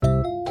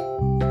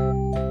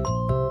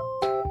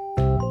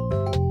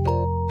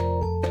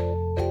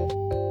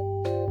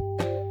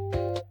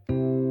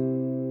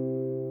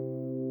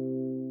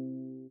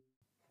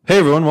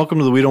everyone, welcome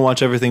to the We Don't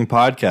Watch Everything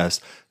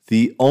podcast,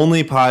 the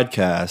only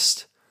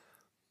podcast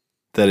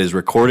that is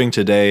recording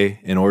today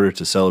in order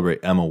to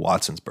celebrate Emma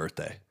Watson's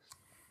birthday.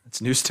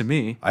 It's news to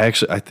me. I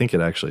think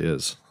it actually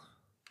is.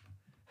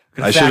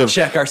 I should have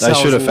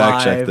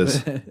fact checked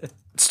this.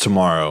 It's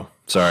tomorrow.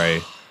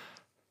 Sorry.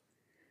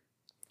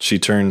 She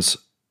turns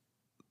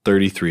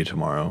 33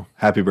 tomorrow.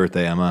 Happy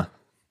birthday, Emma.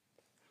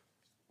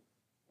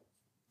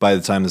 By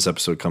the time this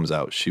episode comes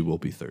out, she will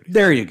be 30.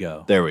 There you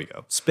go. There we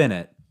go. Spin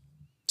it.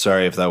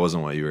 Sorry if that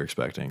wasn't what you were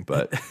expecting,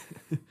 but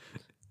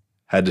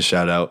had to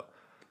shout out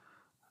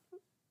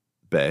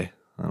Bay.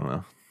 I don't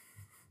know.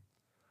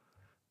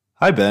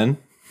 Hi, Ben. Hey.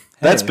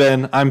 That's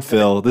Ben. I'm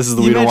Phil. This is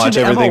the We Don't Watch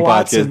Everything Emma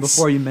Watson podcast.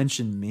 Before you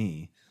mentioned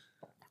me,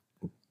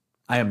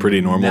 I am pretty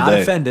normal not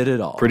day. Offended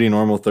at all. Pretty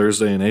normal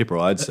Thursday in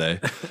April, I'd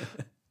say.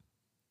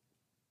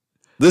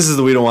 This is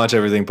the We Don't Watch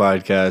Everything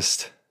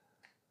podcast.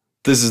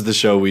 This is the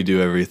show we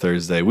do every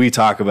Thursday. We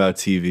talk about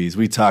TVs.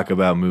 We talk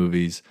about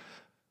movies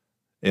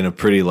in a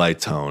pretty light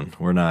tone.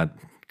 We're not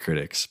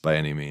critics by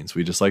any means.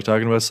 We just like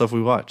talking about stuff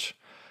we watch.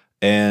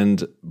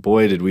 And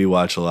boy, did we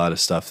watch a lot of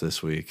stuff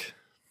this week.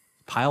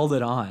 Piled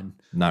it on.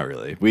 Not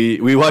really.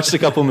 We watched a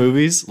couple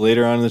movies.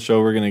 Later on in the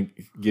show, we're going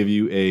to give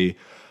you a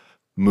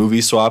movie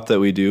swap that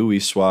we do.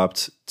 We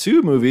swapped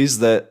two movies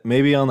that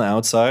maybe on the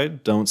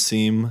outside don't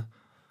seem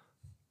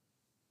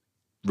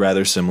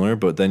rather similar,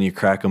 but then you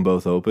crack them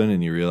both open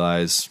and you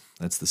realize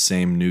that's the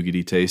same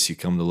nougaty taste you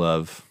come to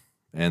love.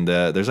 And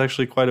there's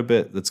actually quite a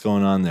bit that's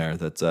going on there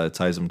that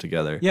ties them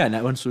together. Yeah,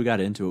 and once we got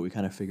into it, we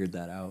kind of figured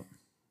that out.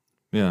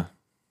 Yeah.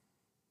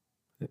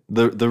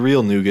 The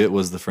real nougat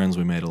was the friends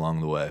we made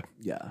along the way.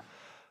 Yeah.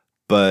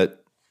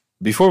 But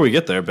before we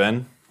get there,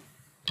 Ben,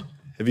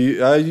 have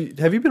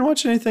you been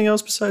watching anything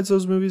else besides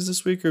those movies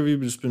this week, or have you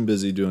just been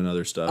busy doing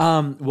other stuff?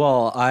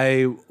 Well,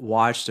 I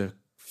watched a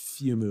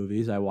few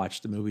movies. I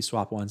watched the movie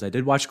swap ones. I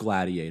did watch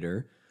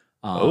Gladiator.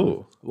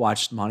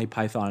 Watched Monty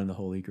Python and the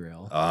Holy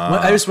Grail.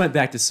 I just went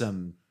back to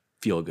some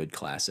feel-good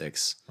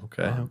classics.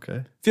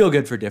 Okay. Feel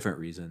good for different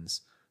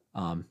reasons.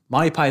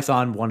 Monty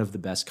Python, one of the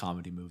best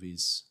comedy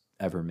movies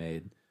ever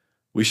made.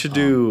 We should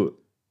do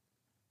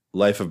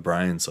Life of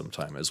Brian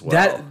sometime as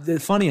well.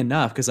 Funny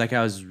enough, because I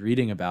was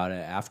reading about it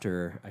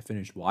after I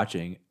finished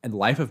watching, and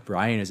Life of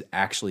Brian is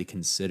actually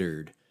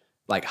considered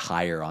like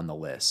higher on the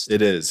list.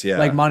 It is, yeah.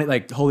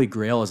 Like Holy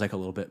Grail is like a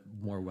little bit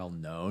more well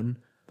known.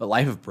 But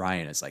Life of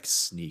Brian is like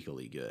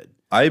sneakily good.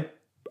 I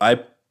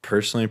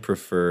personally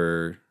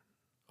prefer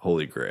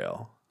Holy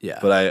Grail. Yeah.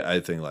 But I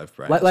think Life of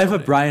Brian. Life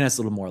of Brian has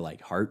a little more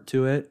like heart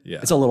to it. Yeah.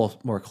 It's a little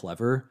more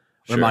clever.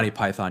 Where Sure. Monty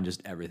Python,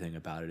 just everything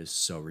about it is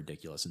so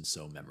ridiculous and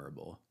so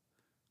memorable.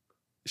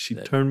 She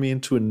turned me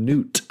into a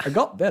newt. I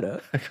got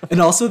better.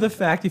 And also the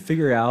fact you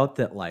figure out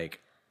that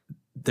like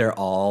they're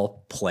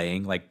all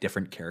playing like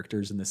different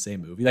characters in the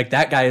same movie. Like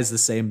that guy is the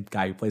same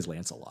guy who plays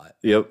Lancelot.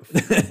 Yep.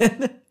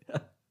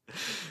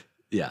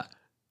 Yeah.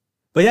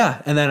 But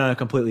yeah, and then on a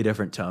completely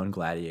different tone,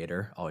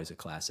 Gladiator, always a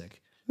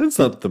classic. That's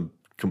not the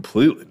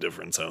completely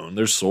different tone.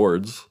 There's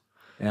swords.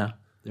 Yeah,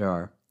 there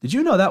are. Did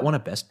you know that won a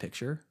Best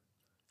Picture?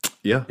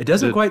 Yeah. It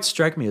doesn't quite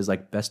strike me as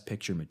like Best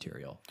Picture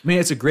material. I mean,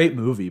 it's a great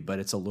movie, but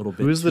it's a little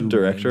bit Who's the too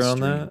director on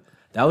mainstream. that?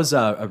 That was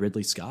a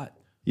Ridley Scott.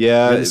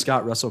 Yeah. Ridley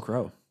Scott, Russell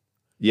Crowe.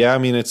 Yeah, I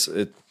mean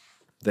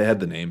they had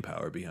the name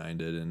power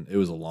behind it, and it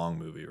was a long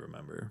movie,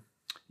 remember?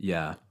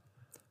 Yeah.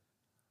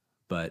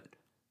 But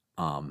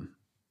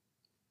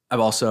I've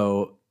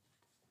also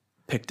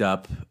picked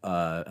up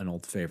an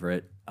old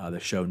favorite, the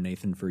show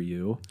Nathan For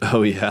You.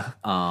 Oh yeah.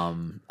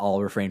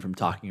 I'll refrain from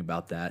talking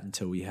about that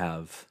until we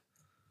have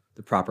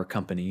the proper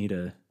company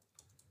to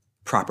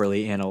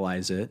properly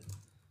analyze it.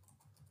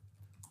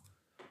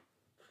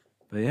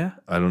 But yeah.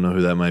 I don't know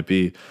who that might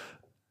be.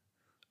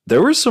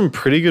 There were some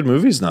pretty good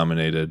movies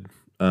nominated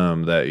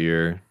that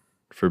year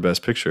for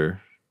Best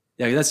Picture.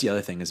 Yeah, that's the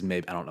other thing is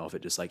maybe I don't know if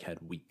it just like had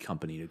weak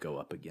company to go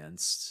up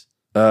against.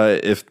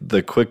 If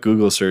the quick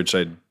Google search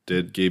I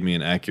did gave me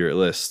an accurate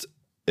list,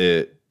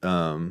 it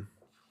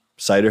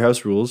Cider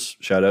House Rules,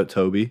 shout out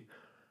Toby,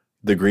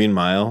 The Green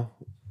Mile,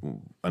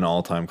 an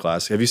all-time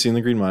classic. Have you seen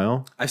The Green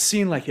Mile? I've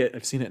seen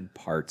it in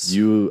parts.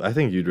 I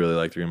think you'd really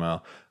like The Green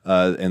Mile,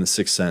 and The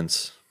Sixth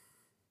Sense.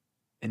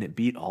 And it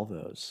beat all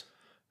those.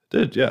 It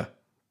did, yeah.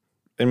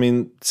 I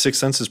mean,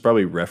 Sixth Sense is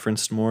probably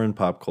referenced more in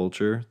pop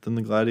culture than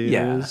The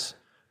Gladiator is.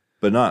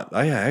 But not,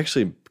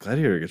 actually,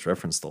 Gladiator gets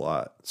referenced a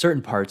lot.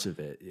 Certain parts of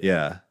it.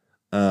 Yeah.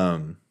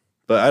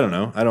 But I don't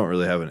know. I don't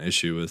really have an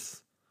issue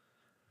with.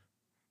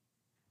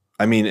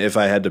 I mean, if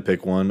I had to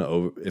pick one,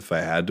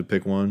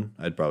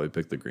 I'd probably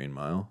pick The Green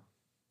Mile.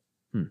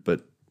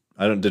 But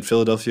did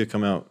Philadelphia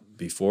come out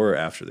before or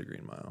after The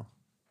Green Mile?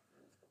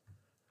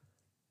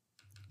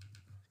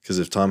 Because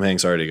if Tom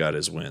Hanks already got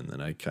his win,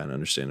 then I kind of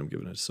understand him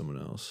giving it to someone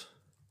else.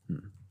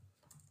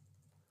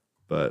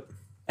 But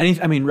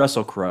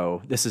Russell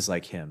Crowe, this is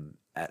like him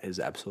at his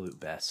absolute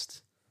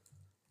best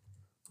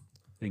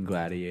in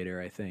Gladiator,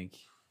 I think.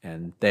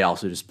 And they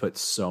also just put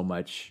so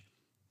much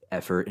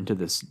effort into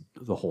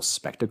the whole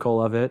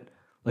spectacle of it.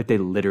 Like they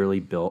literally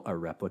built a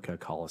replica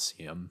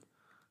Coliseum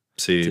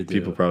See,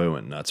 people probably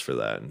went nuts for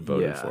that and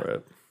voted for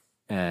it.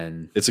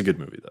 And it's a good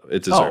movie, though.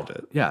 It deserved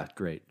it. Yeah,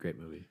 great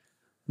movie.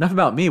 Enough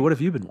about me. What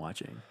have you been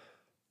watching?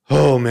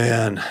 Oh,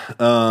 man.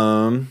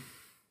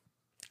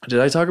 Did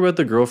I talk about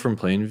The Girl from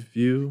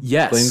Plainview?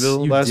 Yes,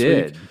 Plainville you last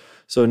did. week?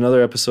 So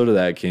another episode of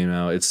that came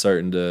out. It's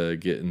starting to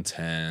get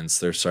intense.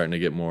 They're starting to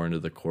get more into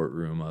the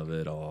courtroom of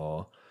it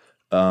all,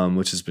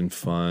 which has been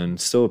fun.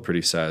 Still a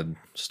pretty sad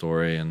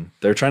story, and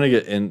they're trying to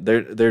get in.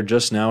 They're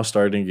just now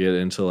starting to get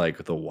into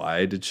like the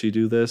why did she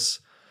do this,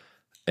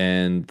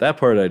 and that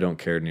part I don't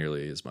care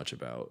nearly as much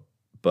about.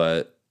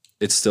 But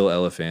it's still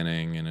Ella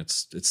Fanning, and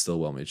it's still a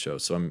well-made show.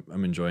 So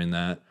I'm enjoying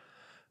that.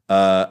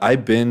 I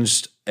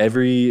binged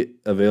every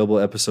available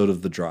episode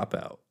of The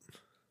Dropout,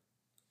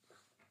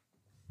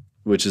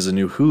 which is a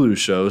new Hulu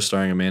show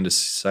starring Amanda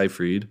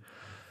Seyfried,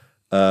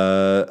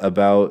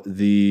 about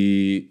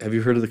the... Have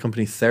you heard of the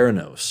company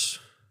Theranos?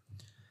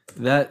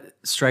 That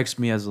strikes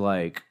me as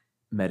like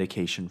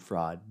medication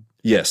fraud.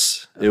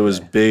 Yes, okay. It was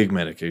big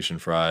medication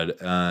fraud.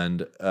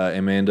 And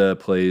Amanda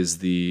plays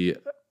the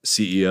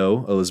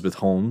CEO, Elizabeth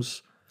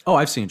Holmes. Oh,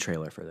 I've seen a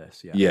trailer for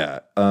this. Yeah.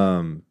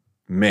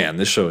 Man,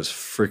 this show is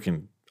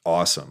freaking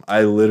awesome.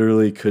 I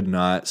literally could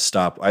not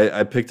stop.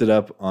 I picked it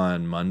up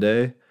on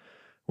Monday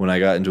when I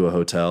got into a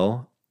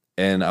hotel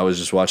and I was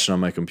just watching on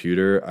my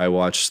computer. I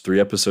watched 3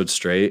 episodes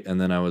straight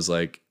and then I was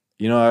like,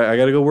 I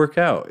got to go work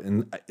out.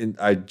 And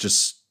I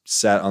just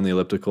sat on the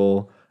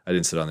elliptical. I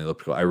didn't sit on the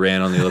elliptical. I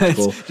ran on the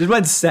elliptical. Just went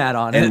and sat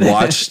on it. And it.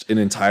 watched an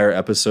entire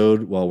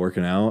episode while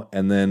working out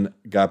and then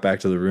got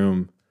back to the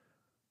room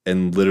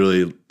and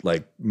literally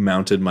like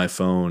mounted my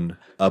phone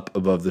up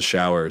above the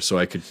shower so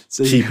I could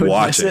keep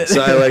watching.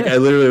 So I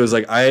literally was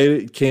like,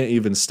 I can't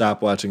even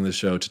stop watching the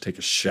show to take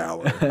a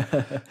shower.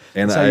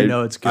 And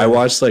it's good. I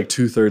watched like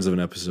 2/3 of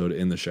an episode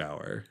in the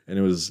shower, and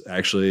it was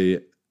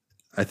actually,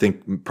 I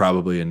think,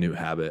 probably a new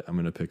habit I'm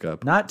going to pick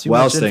up. Not too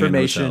much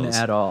information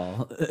at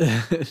all.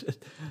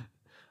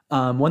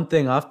 One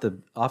thing off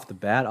the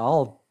bat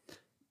I'll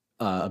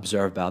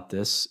observe about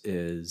this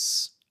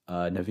is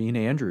Naveen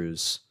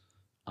Andrews.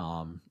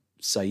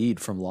 Saeed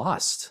from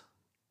Lost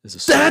is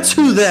a That's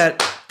who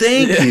that.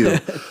 Thank you.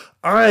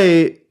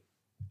 I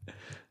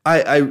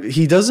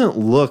he doesn't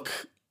look.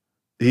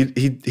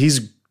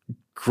 He's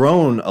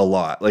grown a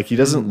lot. Like he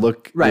doesn't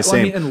look right. The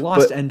same. Well, and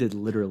Lost ended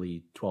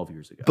literally 12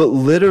 years ago. But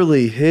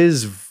literally,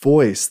 his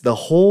voice the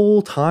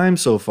whole time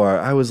so far,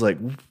 I was like,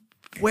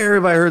 "Where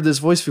have I heard this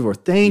voice before?"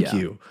 Thank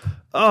you.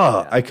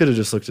 Oh, I could have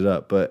just looked it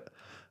up, but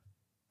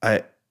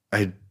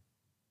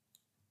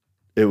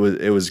it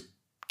was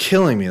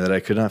killing me that I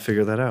could not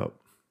figure that out.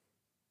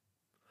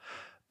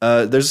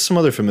 There's some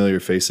other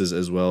familiar faces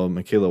as well.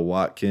 Michaela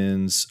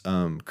Watkins,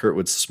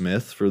 Kurtwood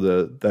Smith for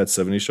That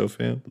 70s Show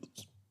fan.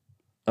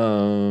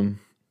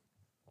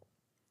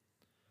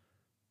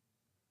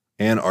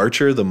 Ann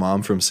Archer, the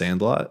mom from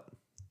Sandlot.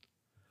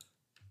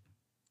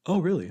 Oh,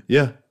 really?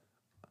 Yeah.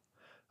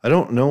 I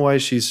don't know why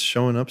she's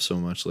showing up so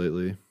much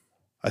lately.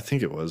 I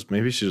think it was.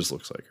 Maybe she just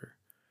looks like her.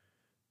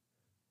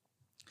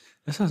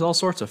 This has all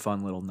sorts of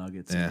fun little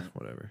nuggets. Yeah,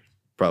 whatever.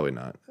 Probably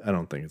not. I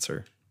don't think it's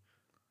her.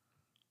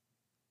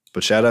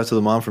 But shout out to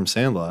the mom from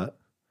Sandlot.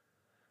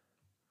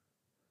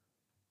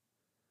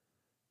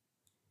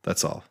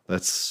 That's all.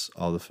 That's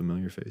all the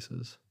familiar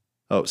faces.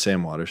 Oh,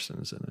 Sam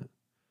Waterston is in it.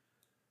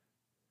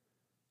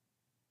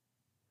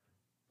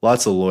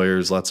 Lots of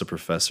lawyers, lots of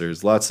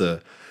professors, lots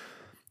of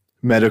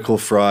medical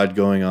fraud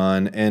going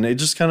on. And it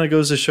just kind of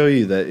goes to show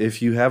you that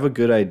if you have a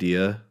good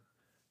idea,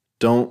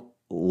 don't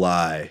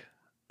lie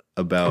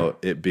about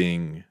it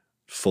being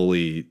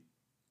fully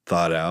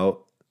thought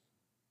out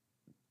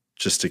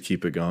just to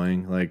keep it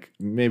going. Like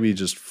maybe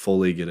just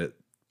fully get it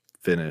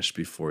finished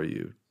before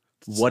you.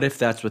 What if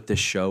that's what this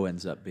show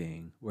ends up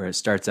being, where it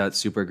starts out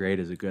super great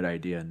as a good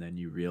idea and then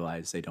you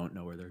realize they don't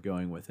know where they're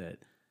going with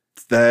it?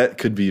 That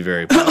could be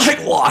very possible.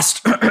 Like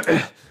Lost.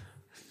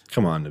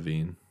 Come on,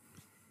 Naveen.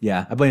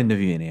 Yeah, I blame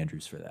Naveen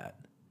Andrews for that.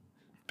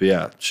 But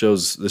yeah,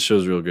 this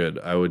show's real good.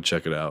 I would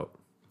check it out.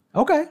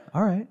 Okay,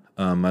 all right.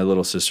 My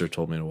little sister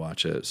told me to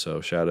watch it,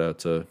 so shout out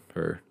to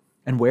her.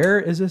 And where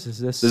is this?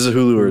 This is a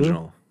Hulu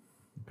original.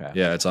 Okay.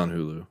 Yeah, it's on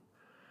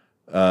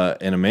Hulu.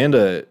 And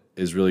Amanda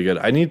is really good.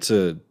 I need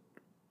to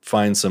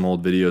find some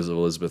old videos of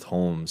Elizabeth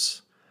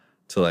Holmes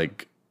to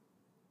like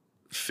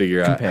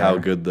figure out how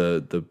good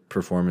the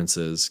performance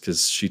is,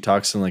 because she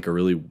talks in like a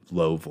really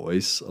low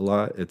voice a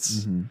lot.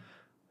 It's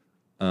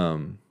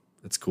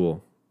it's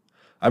cool.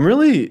 I'm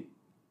really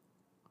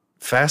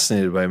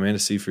fascinated by Amanda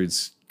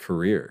Seyfried's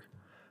career.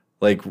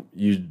 Like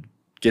you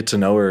get to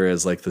know her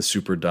as like the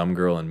super dumb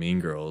girl in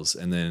Mean Girls,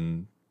 and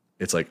then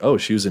it's like, oh,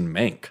 she was in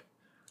Mank.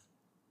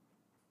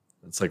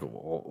 It's like,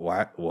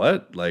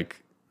 what?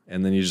 Like,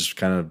 and then you just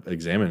kind of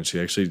examine it.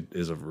 She actually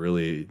is a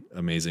really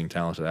amazing,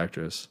 talented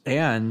actress.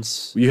 And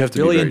you have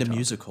to really be into talented.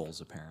 musicals,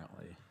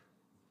 apparently.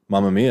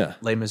 Mamma Mia.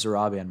 Les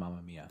Miserables and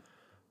Mamma Mia.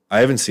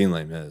 I haven't seen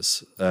Les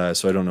Mis,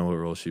 so I don't know what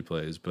role she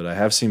plays, but I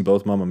have seen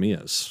both Mamma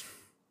Mias.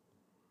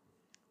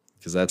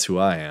 Because that's who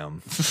I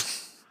am.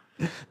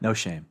 No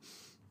shame.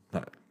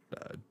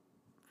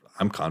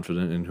 I'm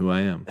confident in who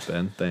I am,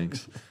 Ben.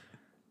 Thanks.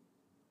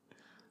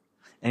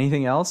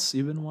 Anything else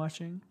you've been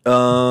watching?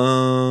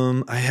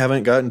 I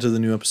haven't gotten to the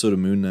new episode of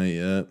Moon Knight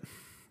yet,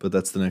 but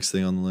that's the next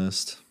thing on the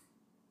list.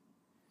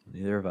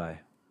 Neither have I.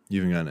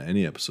 You haven't gotten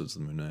any episodes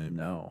of the Moon Knight.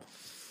 No.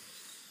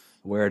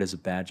 Wear it as a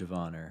badge of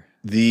honor.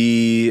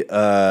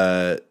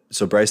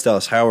 So Bryce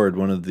Dallas Howard,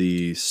 one of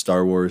the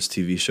Star Wars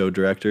TV show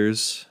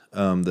directors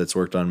that's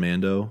worked on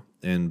Mando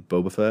and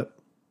Boba Fett,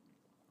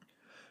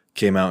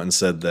 came out and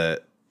said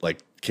that,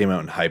 came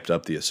out and hyped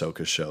up the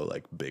Ahsoka show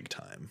big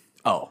time.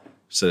 Oh.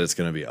 Said it's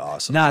going to be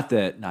awesome. Not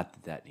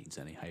that needs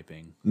any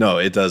hyping. No,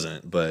 it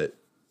doesn't. But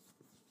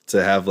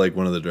to have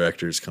one of the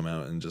directors come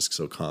out and just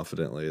so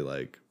confidently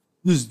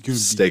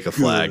stake a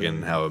flag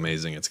in how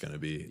amazing it's going to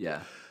be.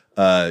 Yeah.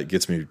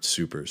 Gets me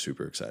super,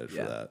 super excited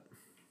for that.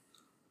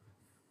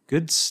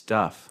 Good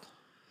stuff.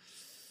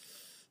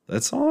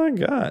 That's all I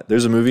got.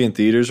 There's a movie in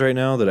theaters right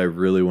now that I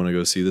really want to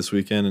go see this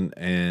weekend,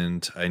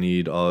 and I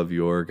need all of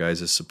your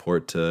guys'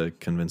 support to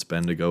convince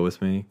Ben to go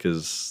with me,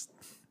 because,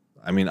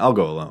 I'll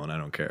go alone. I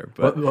don't care.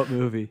 But what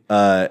movie?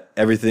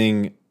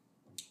 Everything,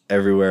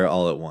 Everywhere,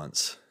 All at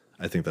Once.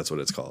 I think that's what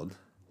it's called.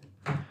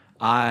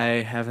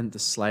 I haven't the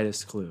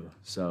slightest clue,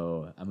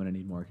 so I'm going to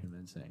need more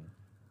convincing.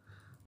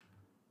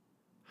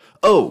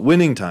 Oh,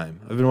 Winning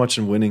Time. I've been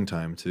watching Winning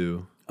Time,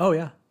 too. Oh,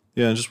 yeah.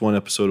 Yeah, just one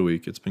episode a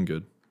week. It's been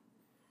good.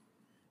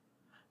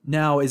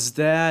 Now, is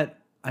that...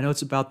 I know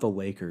it's about the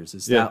Lakers.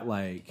 Is that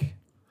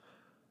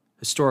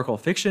historical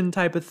fiction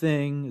type of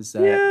thing? Is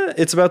that... Yeah,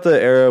 it's about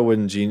the era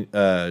when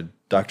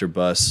Dr.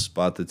 Buss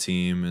bought the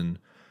team, and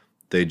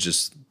they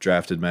just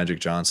drafted Magic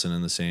Johnson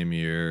in the same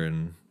year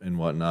and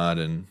whatnot.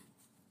 And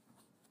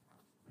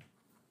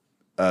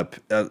I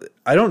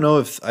don't know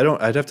if...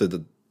 I'd have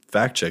to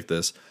fact check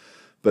this,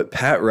 but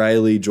Pat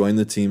Riley joined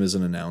the team as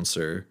an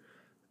announcer.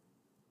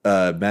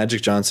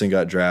 Magic Johnson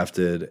got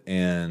drafted,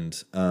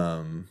 and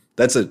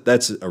that's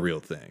a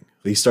real thing.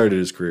 He started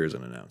his career as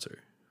an announcer.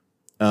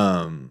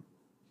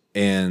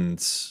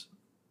 And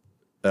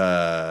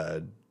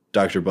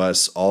Dr.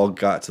 Buss all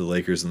got to the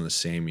Lakers in the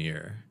same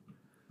year.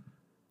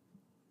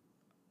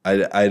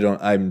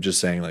 I'm just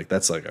saying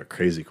that's a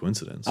crazy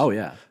coincidence. Oh,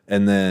 yeah.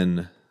 And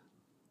then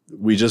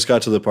we just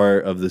got to the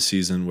part of the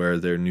season where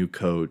their new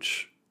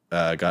coach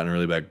got in a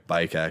really bad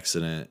bike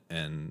accident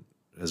and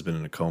has been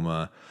in a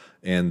coma.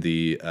 And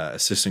the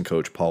assistant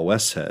coach, Paul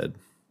Westhead,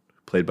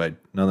 played by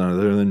none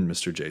other than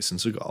Mr. Jason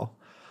Segel,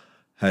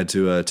 had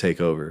to take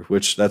over,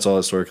 which that's all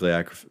historically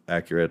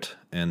accurate.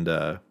 And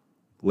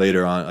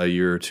later on, a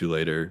year or two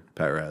later,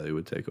 Pat Riley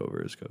would take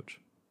over as coach.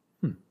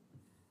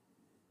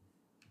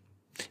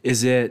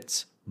 Is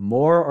it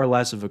more or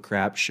less of a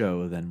crap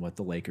show than what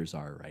the Lakers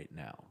are right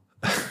now?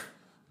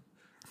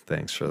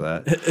 Thanks for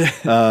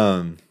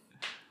that.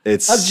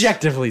 It's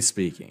objectively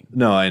speaking.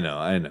 No, I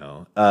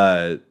know.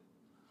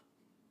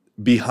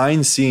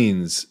 Behind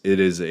scenes, it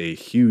is a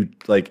huge,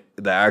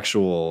 the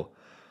actual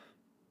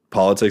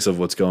politics of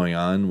what's going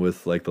on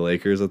with the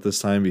Lakers at this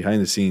time.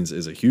 Behind the scenes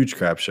is a huge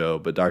crap show,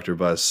 but Dr.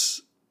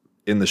 Buss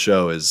in the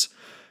show is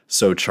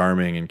so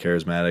charming and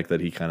charismatic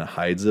that he kind of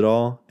hides it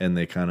all, and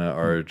they kind of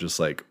are just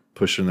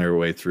pushing their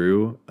way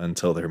through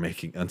until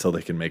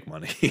they can make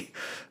money.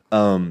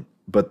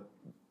 But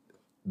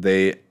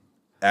they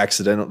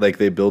accidentally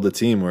they build a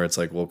team where it's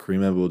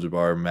Kareem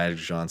Abdul-Jabbar, Magic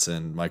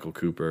Johnson, Michael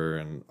Cooper,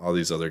 and all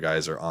these other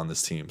guys are on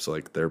this team. So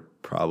they're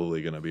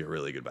probably going to be a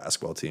really good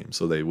basketball team.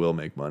 So they will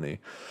make money.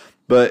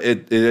 But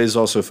it is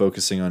also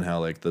focusing on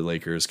how the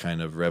Lakers kind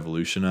of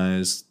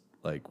revolutionized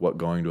what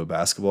going to a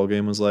basketball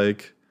game was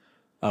like.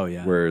 Oh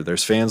yeah. Where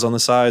there's fans on the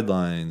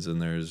sidelines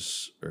and I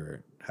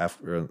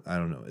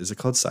don't know. Is it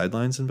called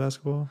sidelines in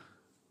basketball?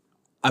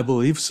 I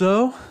believe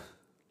so.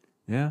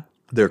 Yeah.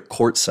 They're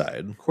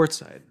courtside.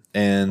 Courtside.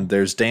 And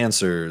there's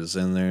dancers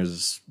and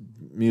there's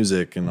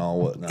music and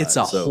all whatnot. It's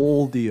a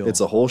whole deal.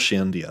 It's a whole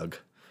shindig.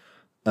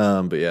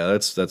 But yeah,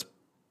 that's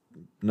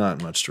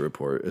not much to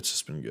report. It's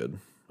just been good.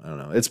 I don't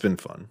know. It's been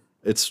fun.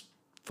 It's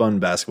fun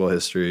basketball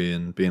history,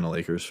 and being a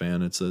Lakers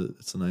fan, it's a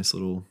nice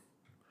little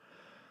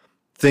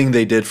thing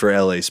they did for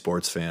LA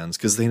sports fans,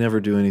 because they never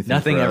do anything.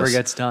 Nothing for ever us.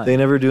 Gets done. They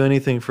never do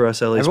anything for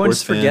us LA Everyone sports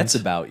just forgets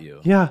fans. about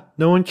you. Yeah,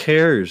 no one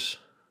cares.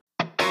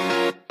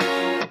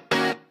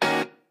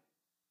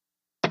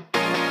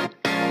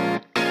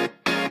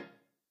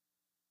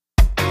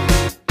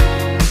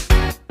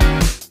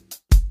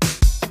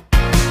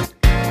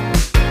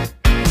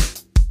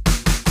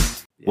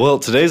 Well,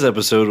 today's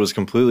episode was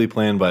completely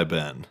planned by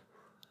Ben,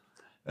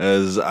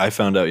 as I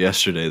found out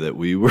yesterday that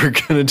we were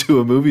going to do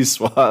a movie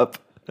swap.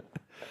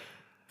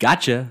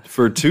 Gotcha.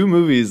 For two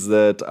movies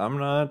that I'm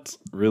not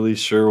really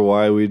sure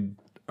why we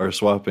are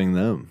swapping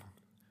them.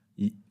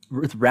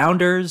 With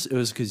Rounders, it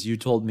was because you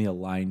told me a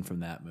line from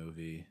that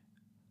movie,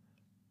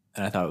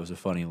 and I thought it was a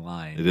funny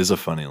line. It is a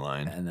funny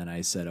line. And then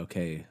I said,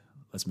 okay,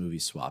 let's movie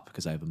swap,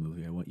 because I have a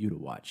movie I want you to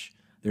watch.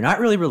 They're not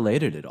really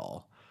related at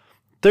all.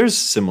 There's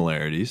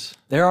similarities.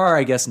 There are,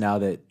 I guess, now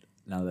that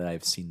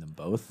I've seen them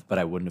both, but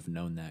I wouldn't have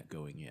known that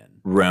going in.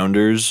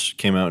 Rounders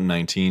came out in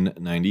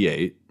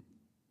 1998.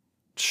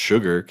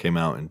 Sugar came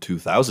out in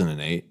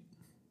 2008.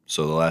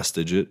 So the last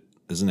digit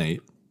is an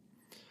 8.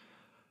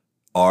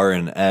 R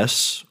and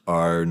S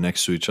are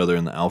next to each other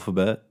in the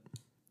alphabet.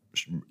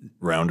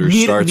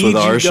 Rounders starts with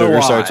R,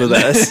 Sugar starts with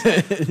S.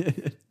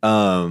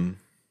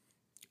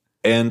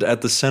 And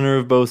at the center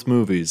of both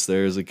movies,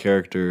 there is a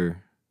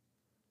character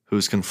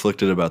who's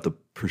conflicted about the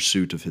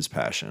pursuit of his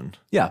passion.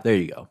 Yeah, there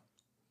you go.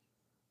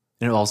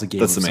 And it also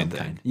gave That's the main thing.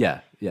 Kind. Yeah,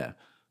 yeah.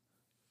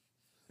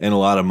 And a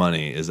lot of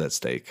money is at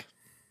stake.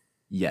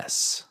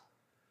 Yes.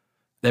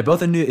 They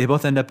both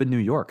end up in New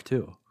York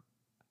too.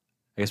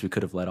 I guess we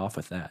could have let off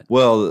with that.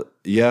 Well,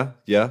 yeah.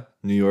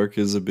 New York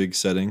is a big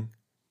setting.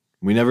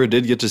 We never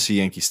did get to see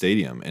Yankee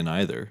Stadium in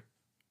either.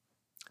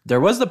 There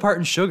was the part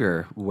in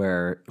Sugar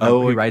where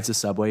he rides the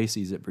subway,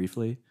 sees it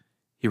briefly.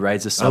 He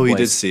rides the subway. Oh, he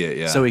did see it,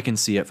 yeah. So he can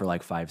see it for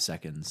like 5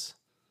 seconds.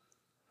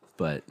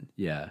 But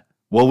yeah.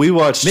 Well, we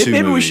watched two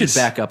maybe movies. We should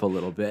back up a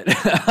little bit.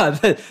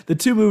 The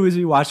 2 movies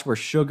we watched were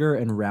Sugar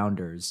and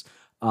Rounders.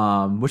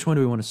 Which one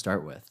do we want to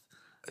start with?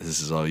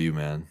 This is all you,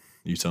 man.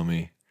 You tell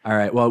me. All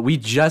right. Well, we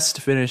just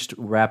finished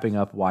wrapping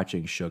up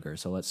watching Sugar,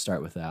 so let's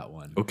start with that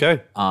one.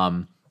 Okay.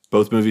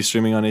 Both movies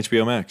streaming on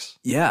HBO Max.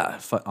 Yeah,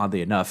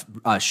 oddly enough.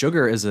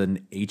 Sugar is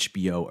an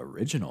HBO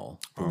original,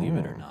 believe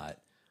it or not.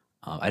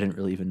 I didn't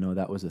really even know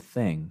that was a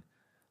thing.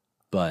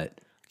 But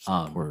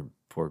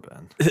poor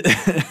Ben.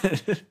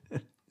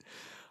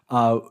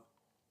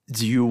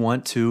 Do you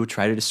want to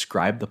try to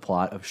describe the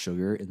plot of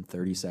Sugar in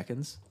 30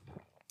 seconds?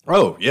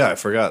 Oh, yeah, I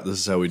forgot. This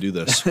is how we do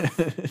this.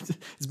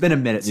 It's been a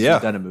minute since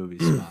we've done a movie.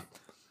 So.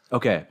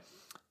 Okay.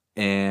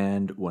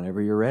 And whenever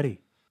you're ready.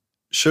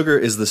 Sugar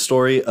is the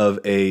story of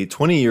a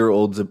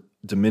 20-year-old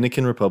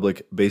Dominican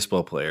Republic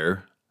baseball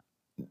player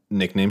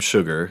nicknamed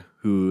Sugar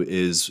who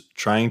is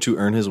trying to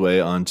earn his way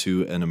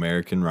onto an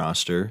American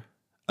roster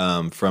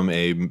from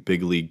a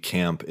big league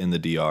camp in the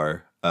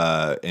DR.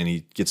 And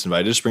he gets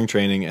invited to spring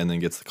training and then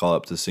gets the call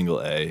up to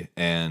Single A.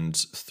 And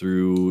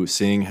through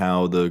seeing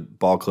how the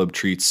ball club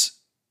treats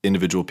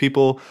individual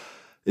people,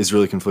 is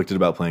really conflicted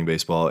about playing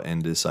baseball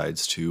and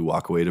decides to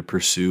walk away to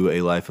pursue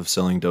a life of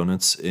selling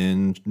donuts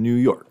in New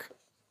York.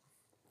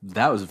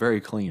 That was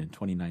very clean,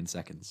 29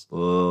 seconds.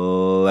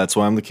 That's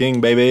why I'm the king,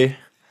 baby.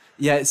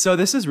 Yeah, so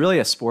this is really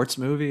a sports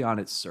movie on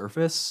its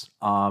surface,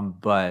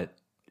 but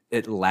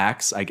it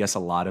lacks, I guess, a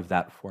lot of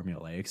that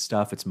formulaic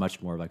stuff. It's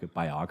much more like a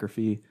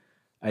biography,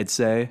 I'd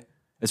say.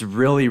 It's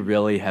really,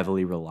 really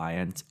heavily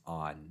reliant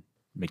on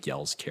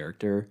Miguel's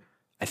character.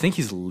 I think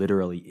he's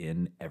literally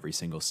in every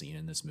single scene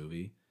in this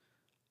movie.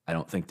 I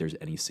don't think there's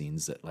any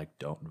scenes that like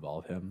don't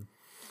involve him.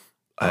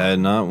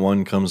 Not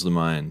one comes to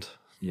mind.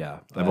 Yeah,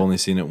 I've only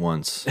seen it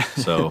once,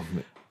 so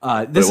this,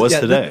 but it was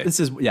today. This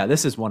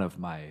is one of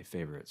my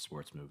favorite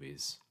sports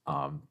movies.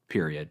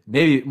 Period.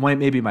 Maybe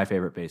my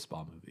favorite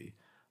baseball movie.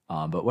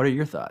 But what are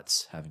your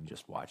thoughts, having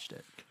just watched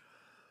it?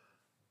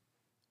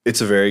 It's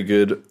a very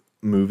good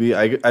movie.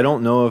 I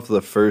don't know if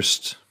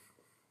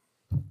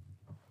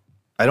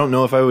I don't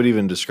know if I would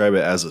even describe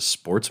it as a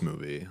sports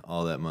movie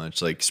all that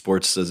much. Like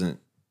sports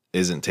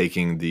isn't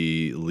taking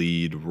the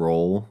lead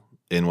role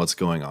in what's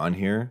going on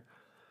here.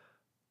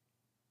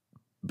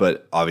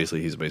 But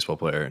obviously he's a baseball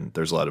player and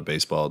there's a lot of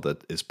baseball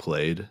that is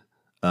played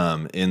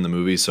in the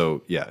movie.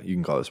 So yeah, you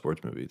can call it a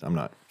sports movie. I'm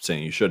not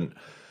saying you shouldn't.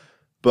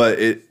 But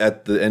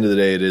at the end of the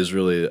day, it is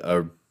really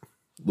a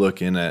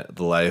look in at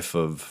the life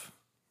of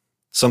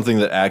something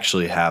that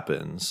actually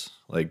happens.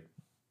 Like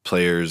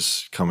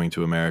players coming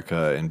to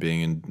America and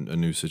being in a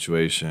new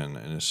situation.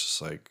 And it's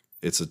just like,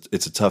 it's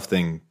a tough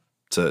thing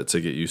to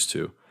get used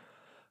to.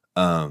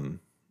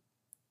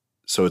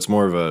 So it's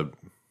more of a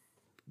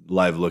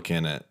live look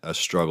in at a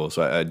struggle.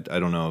 So I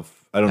don't know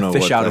if I don't know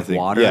fish what out I of think.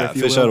 water. Yeah,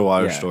 fish out of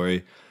water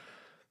story.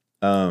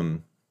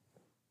 But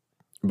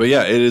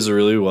yeah, it is a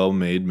really well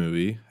made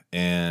movie,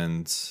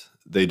 and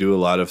they do a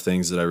lot of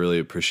things that I really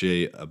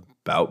appreciate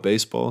about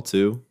baseball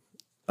too.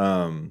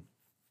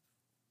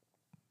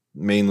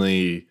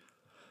 Mainly,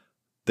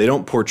 they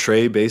don't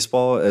portray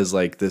baseball as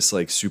like this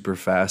like super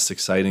fast,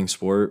 exciting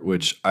sport,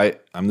 which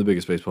I'm the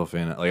biggest baseball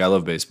fan. Like I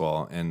love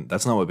baseball, and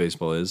that's not what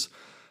baseball is.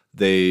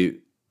 They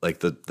like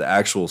the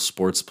actual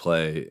sports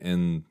play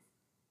in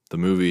the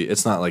movie.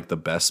 It's not like the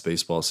best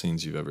baseball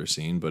scenes you've ever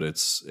seen, but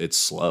it's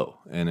slow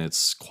and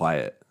it's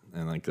quiet,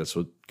 and like that's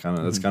kind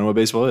of what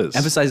baseball is.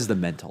 Emphasizes the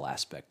mental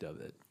aspect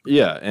of it.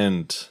 Yeah,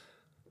 and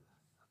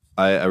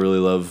I really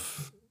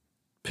love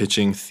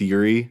pitching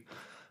theory,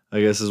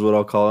 I guess is what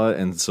I'll call it.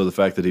 And so the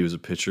fact that he was a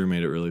pitcher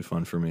made it really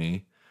fun for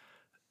me.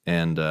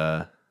 And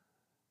got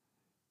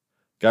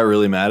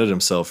really mad at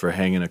himself for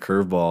hanging a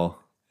curveball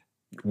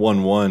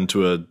 1-1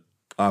 to a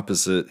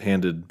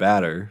opposite-handed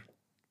batter.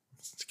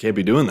 Can't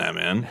be doing that,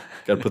 man.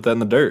 Got to put that in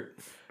the dirt.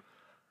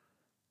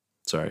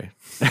 Sorry.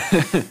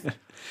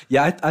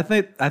 Yeah, I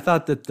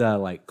thought that the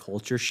like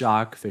culture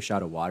shock, fish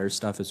out of water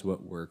stuff is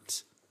what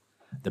worked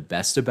the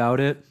best about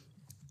it.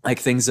 Like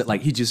things that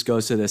like he just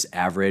goes to this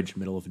average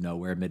middle of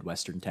nowhere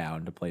Midwestern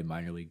town to play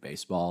minor league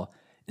baseball,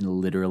 and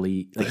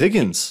literally like,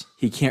 Higgins.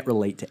 He can't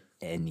relate to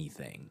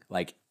anything.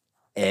 Like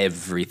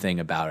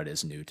everything about it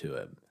is new to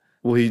him.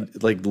 Well, he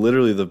like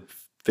literally the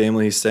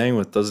family he's staying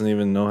with doesn't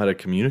even know how to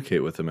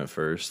communicate with him at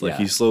first. Like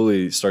he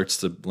slowly starts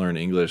to learn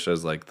English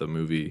as like the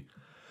movie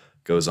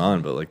goes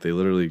on, but like they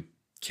literally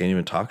can't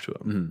even talk to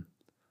him. Mm-hmm.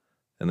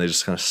 And they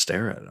just kind of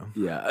stare at him.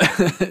 Yeah.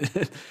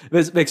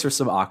 It makes for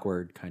some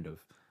awkward kind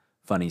of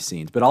funny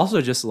scenes, but also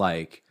just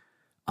like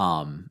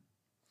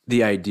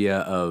the idea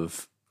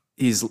of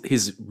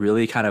he's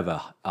really kind of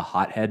a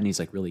hothead, and he's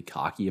like really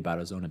cocky about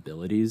his own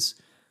abilities,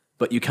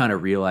 but you kind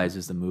of realize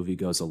as the movie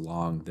goes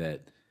along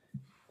that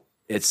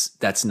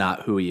that's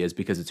not who he is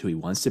because it's who he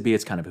wants to be.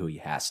 It's kind of who he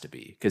has to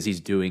be because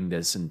he's doing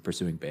this and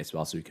pursuing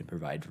baseball so he can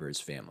provide for his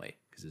family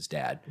because his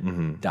dad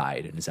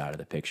died and is out of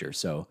the picture.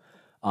 So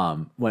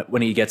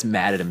when he gets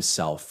mad at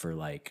himself for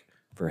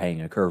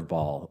hanging a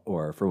curveball,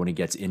 or for when he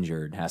gets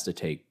injured and has to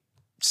take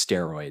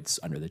steroids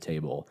under the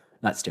table,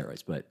 not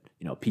steroids, but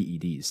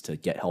PEDs to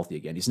get healthy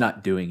again. He's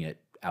not doing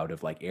it out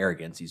of like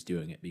arrogance. He's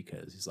doing it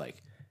because he's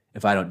like,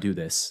 if I don't do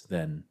this,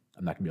 then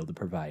I'm not gonna be able to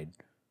provide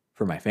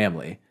for my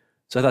family.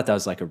 So I thought that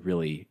was like a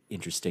really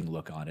interesting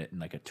look on it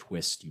and like a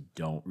twist you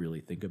don't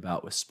really think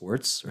about with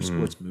sports or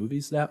sports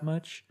movies that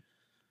much.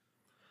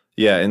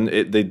 Yeah, and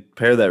they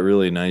pair that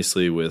really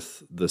nicely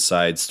with the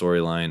side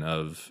storyline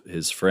of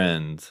his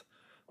friend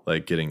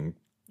like getting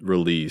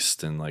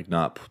released and like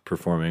not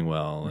performing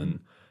well, and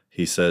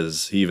he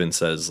even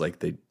says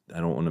like I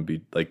don't want to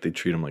be like, they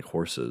treat him like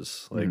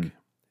horses, like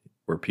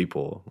we're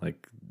people,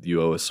 like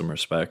you owe us some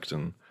respect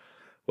and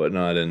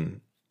whatnot.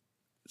 And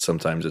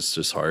sometimes it's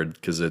just hard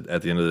because at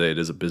the end of the day, it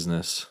is a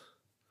business,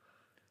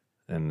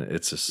 and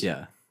it's just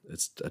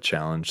it's a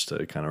challenge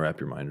to kind of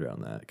wrap your mind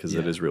around that because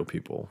it is real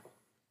people.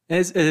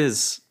 It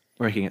is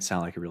making it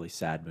sound like a really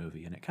sad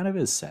movie, and it kind of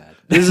is sad.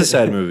 It is a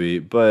sad movie,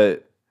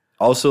 but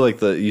also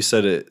like you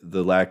said it,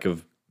 the lack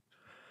of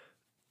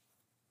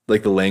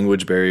like the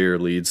language barrier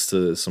leads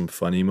to some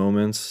funny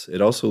moments.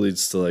 It also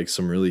leads to like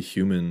some really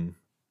human,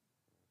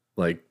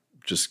 like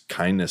just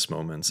kindness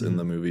moments in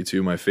the movie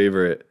too. My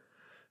favorite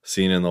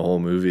scene in the whole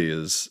movie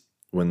is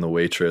when the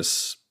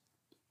waitress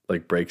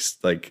like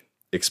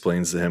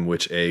explains to him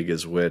which egg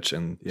is which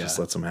and just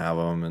lets him have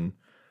them. And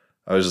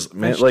I was just,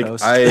 man, like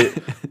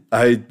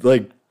I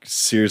like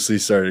seriously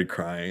started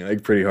crying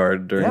like pretty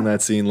hard during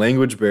that scene.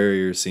 Language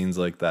barrier scenes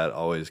like that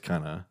always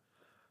kind of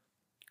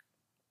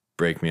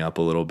break me up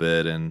a little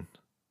bit. And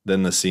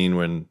then the scene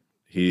when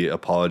he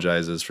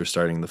apologizes for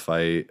starting the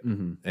fight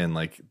and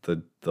like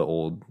the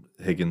old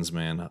Higgins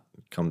man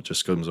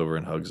comes over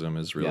and hugs him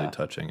is really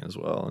touching as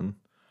well. And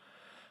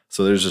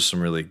so there's just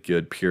some really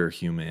good pure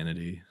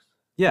humanity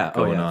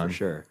going on for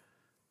sure.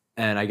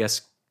 And I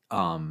guess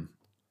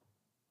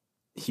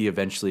he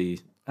eventually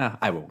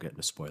I won't get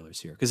into spoilers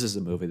here because this is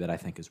a movie that I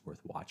think is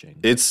worth watching.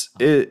 It's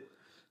a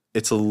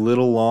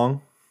little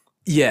long.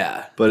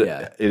 Yeah, but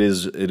it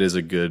is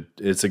a good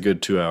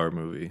 2-hour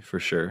movie for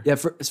sure. Yeah,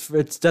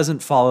 it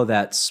doesn't follow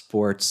that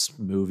sports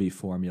movie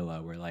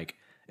formula where like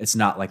it's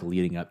not like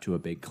leading up to a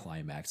big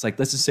climax. Like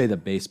let's just say the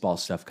baseball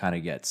stuff kind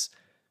of gets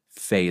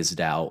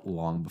phased out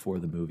long before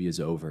the movie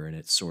is over, and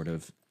it's sort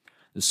of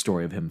the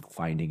story of him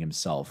finding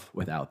himself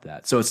without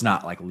that. So it's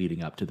not like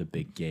leading up to the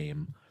big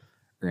game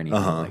or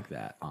anything like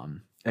that.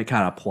 It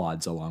kind of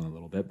plods along a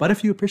little bit. But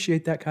if you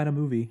appreciate that kind of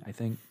movie, I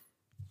think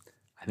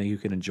you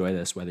can enjoy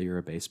this whether you're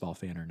a baseball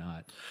fan or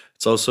not.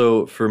 It's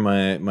also for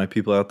my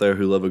people out there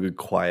who love a good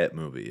quiet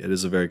movie. It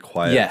is a very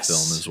quiet film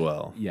as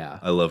well. Yeah.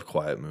 I love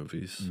quiet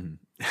movies.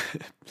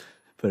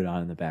 Put it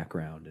on in the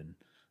background and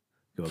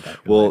go back.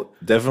 Well,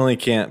 definitely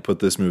can't put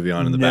this movie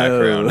on in the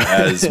background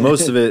as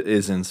most of it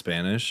is in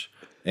Spanish.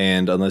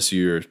 And unless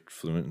you're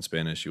fluent in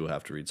Spanish, you will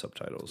have to read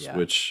subtitles,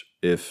 which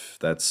if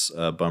that's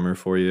a bummer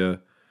for you,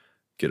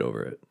 get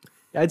over it.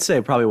 I'd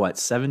say probably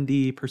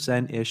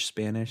 70%-ish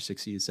Spanish,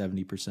 60 to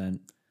 70%.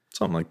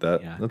 Something like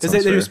that. Yeah, because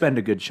they do spend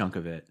a good chunk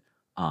of it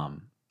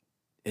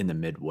in the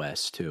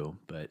Midwest too.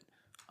 But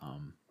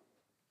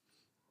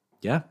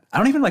yeah, I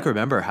don't even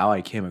remember how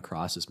I came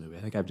across this movie. I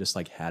think I've just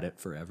had it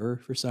forever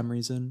for some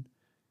reason,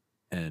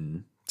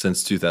 and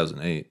since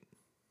 2008,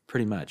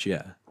 pretty much,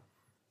 yeah.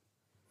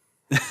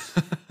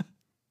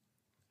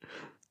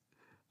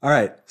 All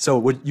right,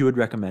 so you would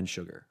recommend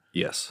Sugar?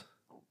 Yes.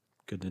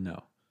 Good to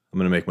know. I'm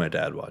going to make my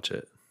dad watch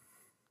it.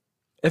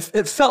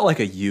 It felt like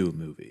a you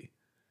movie.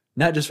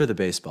 Not just for the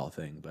baseball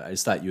thing, but I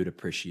just thought you would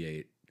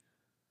appreciate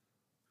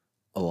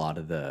a lot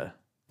of the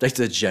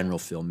general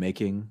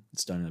filmmaking.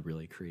 It's done in a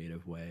really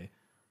creative way.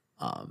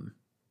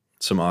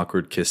 Some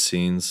awkward kiss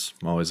scenes.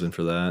 I'm always in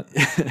for that.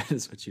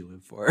 That's what you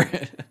live for.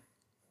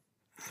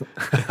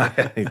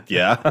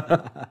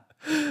 Yeah.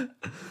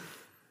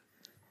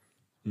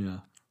 Yeah.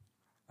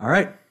 All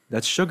right.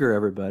 That's Sugar,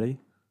 everybody.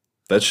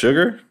 That's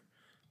Sugar?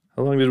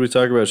 How long did we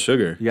talk about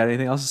Sugar? You got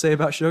anything else to say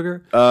about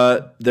Sugar?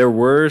 There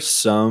were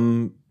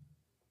some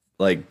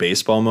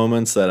baseball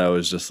moments that I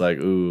was just like,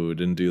 ooh,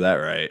 didn't do that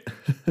right.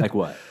 Like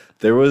what?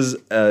 There was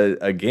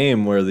a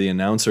game where the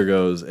announcer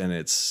goes and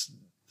it's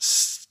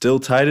still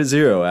tied at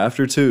 0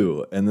 after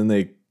 2. And then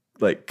they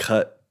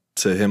cut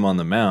to him on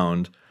the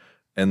mound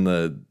and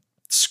the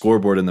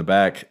scoreboard in the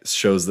back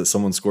shows that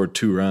someone scored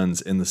 2 runs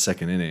in the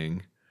second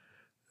inning.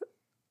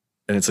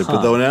 And it's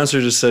but the announcer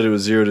just said it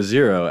was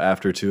 0-0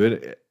 after 2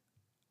 innings.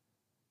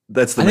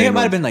 That's the I think main it might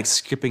one. have been like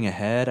skipping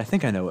ahead. I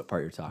think I know what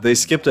part you're talking They about.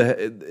 skipped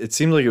ahead. It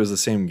seemed like it was the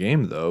same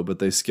game though, but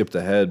they skipped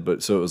ahead.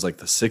 But so it was like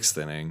the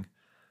 6th inning.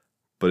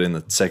 But in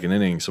the 2nd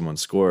inning, someone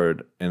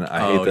scored, and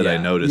I hate that I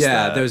noticed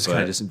that. Yeah, there was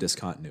kind of just some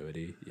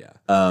discontinuity. Yeah.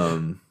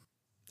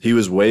 He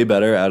was way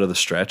better out of the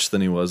stretch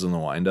than he was in the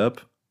windup.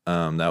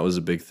 That was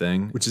a big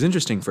thing. Which is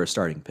interesting for a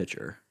starting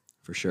pitcher,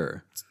 for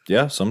sure.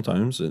 Yeah,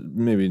 sometimes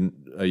maybe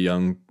a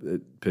young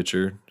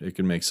pitcher, it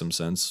can make some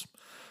sense.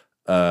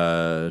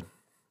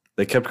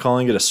 They kept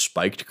calling it a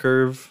spiked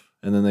curve,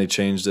 and then they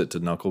changed it to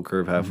knuckle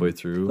curve halfway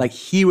through. Like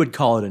he would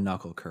call it a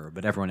knuckle curve,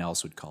 but everyone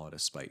else would call it a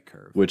spike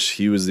curve. Which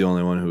he was the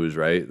only one who was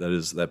right.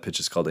 That pitch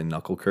is called a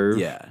knuckle curve.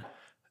 Yeah.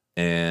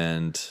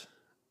 And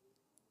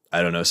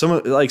I don't know.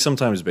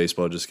 Sometimes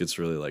baseball just gets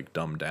really like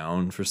dumbed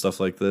down for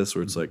stuff like this,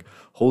 where it's like,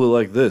 hold it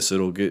like this,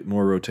 it'll get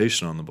more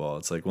rotation on the ball.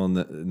 It's like, well,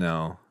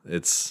 no,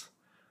 it's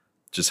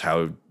just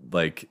how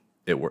like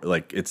it works.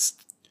 Like it's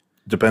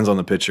depends on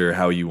the pitcher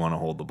how you want to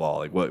hold the ball.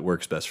 Like what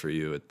works best for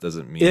you. It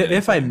doesn't mean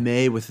if I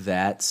may, with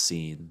that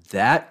scene,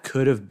 that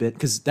could have been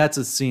because that's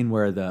a scene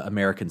where the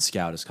American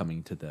scout is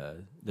coming to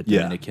the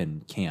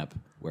Dominican camp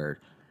where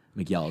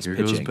Miguel is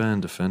pitching. Here goes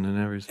Ben defending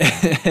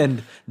everything.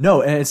 and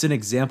it's an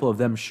example of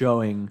them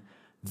showing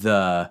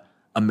the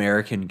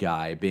American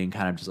guy being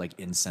kind of just like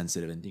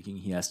insensitive and thinking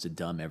he has to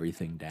dumb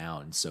everything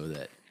down so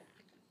that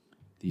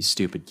these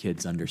stupid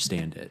kids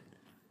understand it.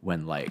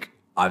 When like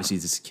obviously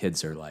these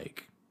kids are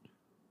like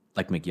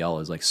Miguel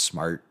is like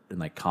smart and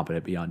like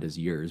competent beyond his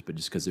years, but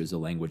just because there's a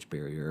language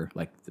barrier,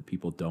 like the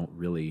people don't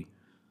really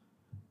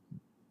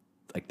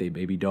like they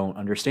maybe don't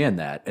understand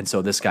that. And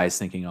so this guy's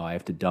thinking, oh, I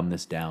have to dumb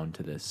this down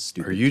to this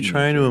stupid. Are you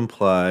trying to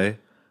imply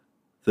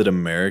that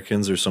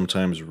Americans are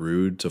sometimes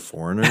rude to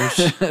foreigners?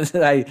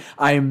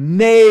 I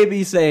may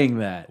be saying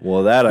that.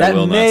 Well, that I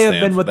will not stand for. That may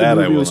have been what the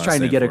movie was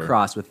trying to get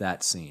across with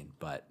that scene,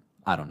 but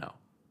I don't know.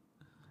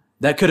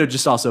 That could have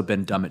just also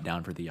been dumb it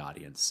down for the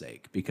audience's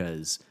sake,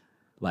 because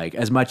like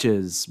as much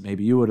as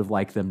maybe you would have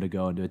liked them to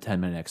go into a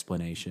 10-minute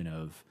explanation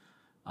of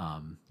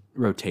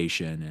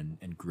rotation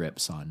and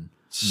grips on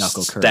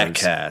knuckle curves,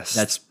 StatCast.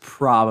 that's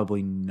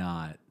probably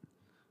not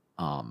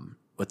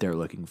what they're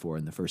looking for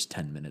in the first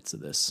 10 minutes of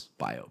this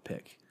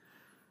biopic.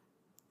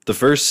 The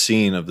first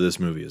scene of this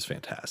movie is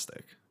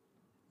fantastic.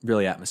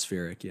 Really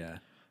atmospheric, yeah.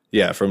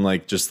 Yeah, from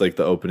like just like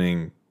the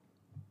opening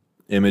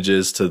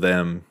images to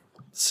them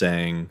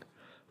saying,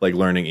 like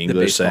learning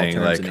English, saying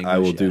like English, I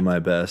will do my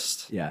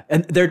best. Yeah,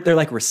 and they're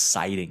like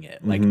reciting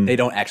it. Like they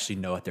don't actually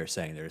know what they're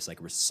saying. They're just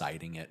like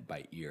reciting it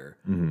by ear.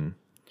 Mm-hmm.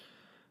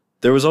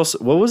 There was also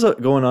what was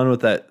going on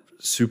with that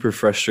super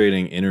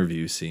frustrating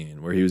interview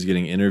scene where he was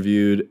getting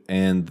interviewed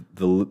and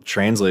the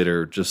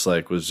translator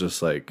was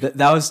just like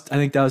that was I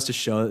think that was to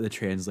show that the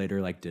translator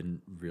like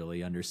didn't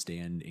really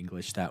understand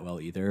English that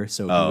well either.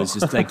 So he was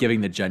just like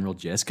giving the general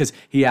gist, because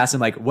he asked him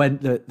like when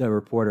the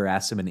reporter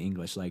asked him in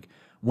English like,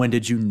 when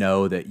did you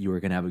know that you were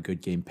going to have a good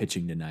game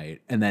pitching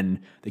tonight? And then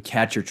the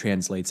catcher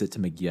translates it to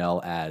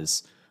Miguel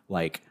as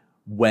like,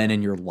 when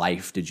in your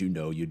life did you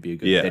know you'd be a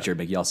good pitcher?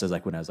 Miguel says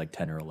like when I was like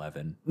 10 or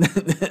 11.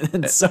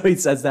 And so he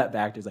says that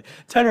back to he's like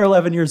 10 or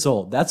 11 years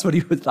old. That's what he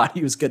thought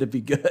he was going to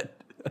be good.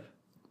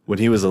 When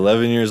he was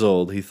 11 years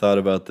old, he thought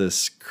about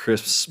this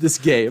crisp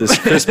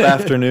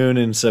afternoon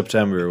in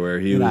September where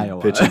he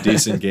would pitch a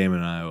decent game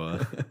in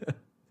Iowa.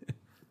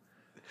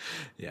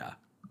 Yeah.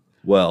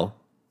 Well,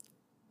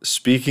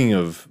 speaking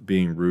of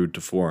being rude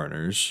to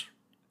foreigners,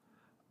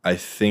 I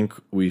think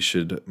we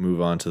should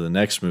move on to the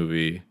next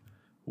movie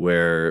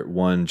where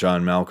one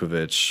John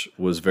Malkovich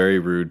was very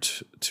rude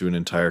to an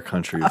entire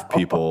country of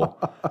people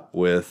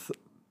with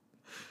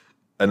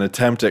an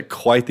attempt at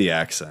quite the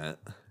accent.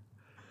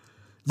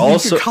 You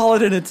could call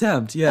it an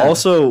attempt, yeah.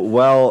 Also,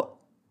 while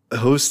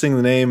hosting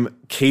the name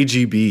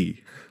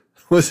KGB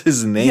was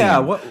his name.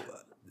 Yeah,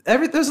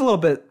 there's a little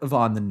bit of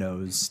on the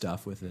nose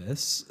stuff with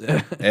this.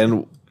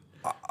 And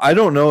I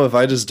don't know if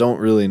I just don't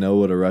really know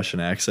what a Russian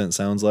accent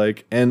sounds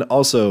like. And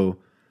also,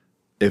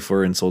 if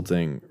we're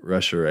insulting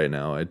Russia right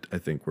now, I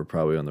think we're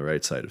probably on the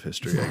right side of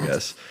history, I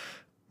guess.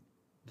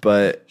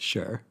 But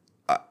sure.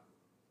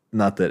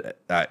 Not that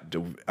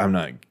I'm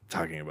not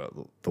talking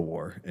about the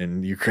war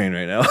in Ukraine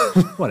right now.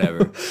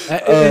 Whatever.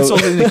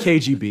 Insulting the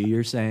KGB,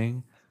 you're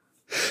saying?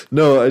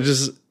 No, we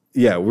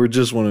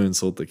just want to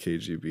insult the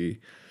KGB.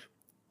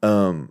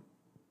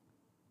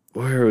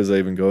 Where was I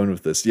even going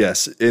with this?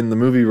 Yes, in the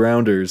movie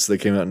Rounders that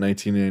came out in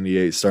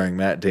 1998, starring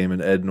Matt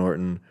Damon, Ed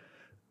Norton,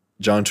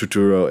 John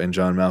Turturro, and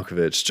John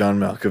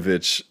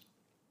Malkovich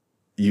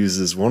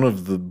uses one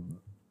of the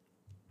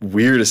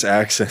weirdest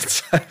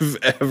accents I've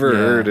ever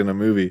heard in a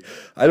movie.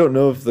 I don't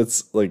know if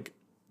that's like,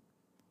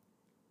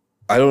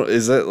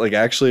 is that like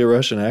actually a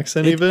Russian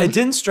accent even? It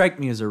didn't strike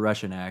me as a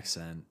Russian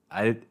accent.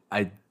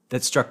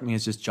 That struck me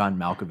as just John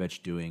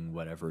Malkovich doing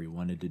whatever he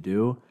wanted to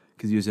do,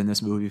 because he was in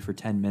this movie for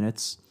 10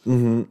 minutes.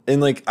 Mm-hmm.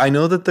 And like, I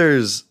know that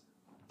there's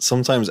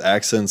sometimes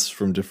accents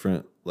from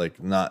different,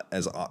 like not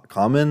as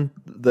common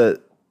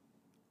that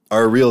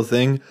are a real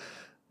thing.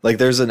 Like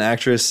there's an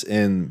actress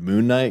in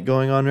Moon Knight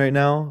going on right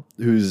now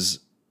who's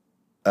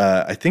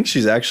I think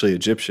she's actually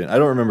Egyptian. I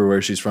don't remember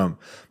where she's from,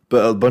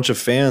 but a bunch of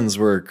fans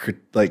were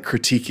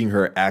critiquing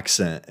her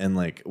accent and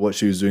like what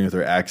she was doing with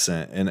her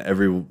accent, and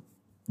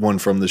everyone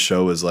from the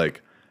show was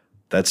like,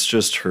 "That's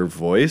just her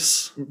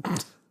voice."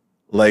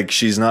 Like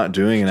she's not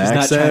doing an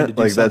accent.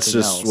 Like that's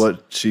just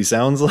what she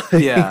sounds like.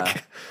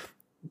 Yeah.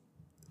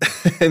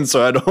 And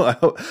so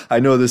I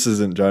know this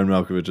isn't John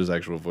Malkovich's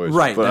actual voice.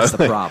 Right, but that's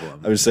the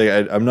problem. I was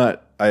saying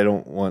I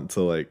don't want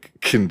to like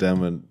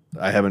condemn and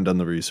I haven't done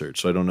the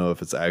research, so I don't know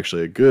if it's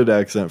actually a good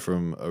accent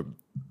from a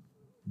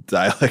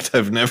dialect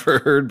I've never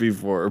heard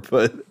before,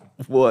 but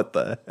what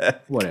the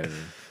heck? Whatever.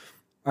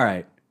 All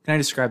right. Can I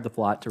describe the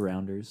plot to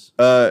Rounders?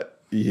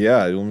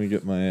 Yeah, let me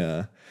get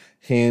my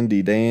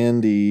handy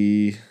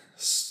dandy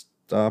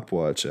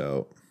stopwatch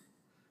out.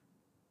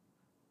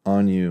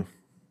 On you.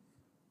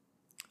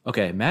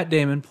 Okay, Matt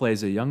Damon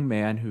plays a young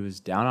man who is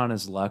down on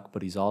his luck,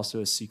 but he's also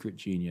a secret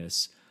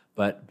genius.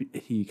 But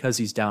because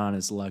he's down on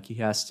his luck, he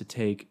has to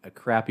take a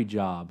crappy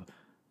job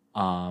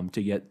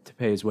to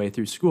pay his way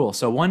through school.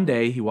 So one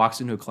day he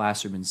walks into a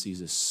classroom and sees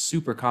a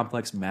super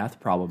complex math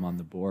problem on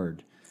the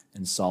board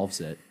and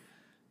solves it.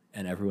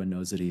 And everyone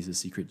knows that he's a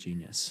secret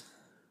genius.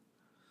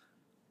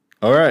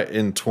 All right,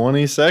 in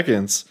 20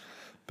 seconds,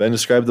 Ben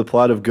described the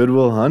plot of Good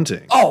Will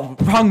Hunting. Oh,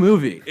 wrong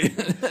movie.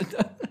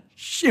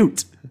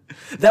 Shoot.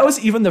 That was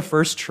even the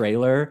first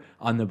trailer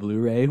on the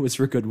Blu-ray was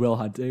for Good Will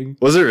Hunting.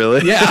 Was it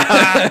really?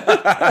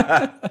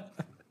 Yeah.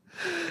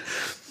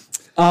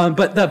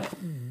 But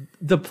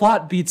the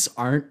plot beats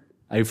aren't,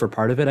 for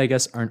part of it, I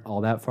guess, aren't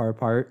all that far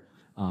apart.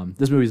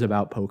 This movie's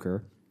about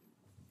poker.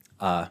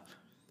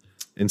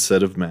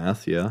 Instead of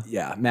math, yeah.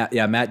 Yeah,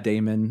 Matt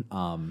Damon.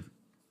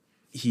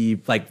 He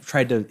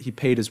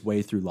paid his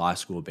way through law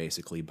school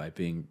basically by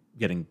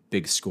getting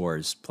big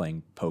scores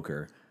playing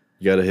poker.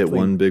 You got to hit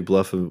one big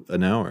bluff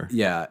an hour.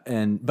 Yeah,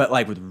 but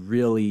like with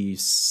really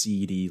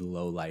seedy,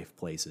 low life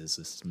places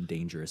with some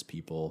dangerous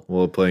people.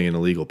 Well, playing in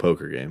illegal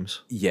poker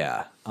games.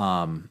 Yeah,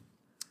 and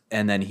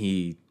then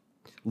he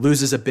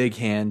loses a big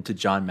hand to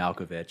John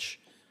Malkovich,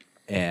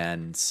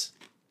 and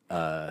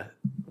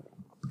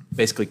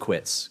basically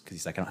quits because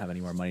he's like, I don't have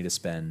any more money to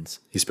spend.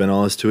 He spent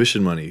all his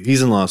tuition money.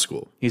 He's in law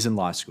school. He's in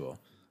law school,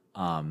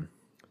 and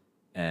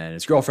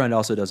his girlfriend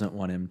also doesn't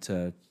want him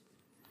to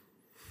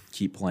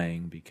keep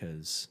playing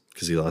because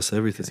he lost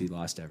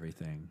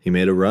everything. He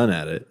made a run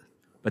at it.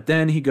 But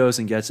then he goes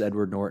and gets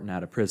Edward Norton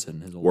out of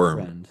prison, his old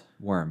friend.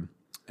 Worm.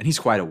 And he's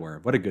quite a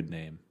worm. What a good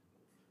name.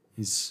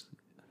 He's,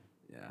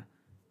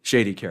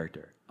 shady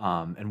character.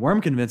 And Worm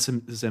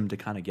convinces him to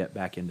kind of get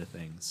back into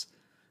things.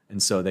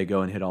 And so they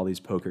go and hit all these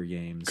poker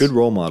games. Good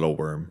role model,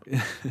 Worm.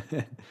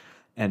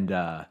 And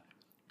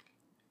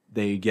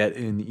they get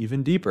in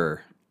even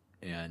deeper.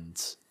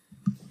 And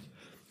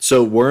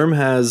so Worm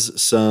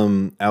has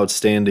some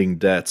outstanding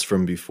debts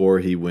from before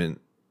he went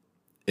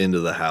into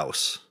the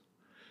house.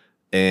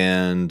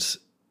 And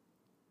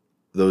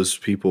those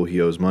people he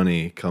owes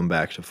money come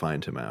back to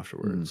find him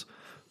afterwards.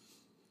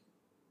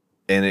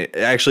 And it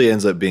actually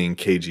ends up being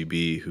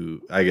KGB,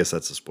 who, I guess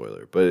that's a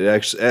spoiler, but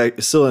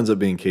it still ends up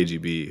being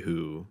KGB,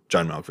 who,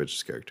 John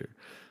Malkovich's character.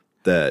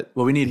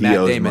 We need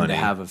Matt Damon to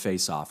have a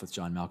face-off with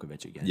John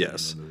Malkovich again.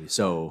 Yes. In the movie.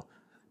 So,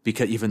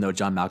 because even though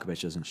John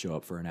Malkovich doesn't show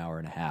up for an hour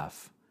and a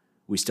half,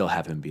 we still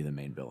have him be the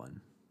main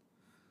villain.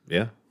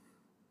 Yeah.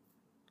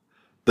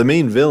 The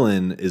main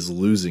villain is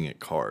losing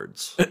at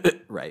cards.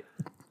 Right.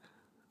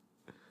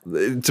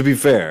 To be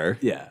fair.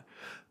 Yeah.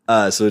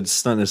 So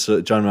it's not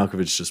necessarily John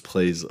Malkovich just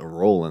plays a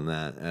role in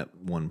that at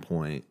one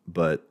point,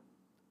 but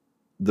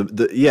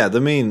the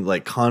main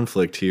like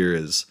conflict here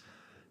is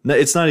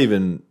it's not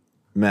even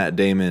Matt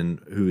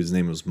Damon, whose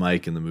name was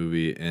Mike in the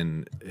movie,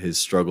 and his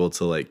struggle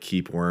to like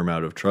keep Worm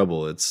out of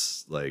trouble.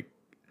 It's like,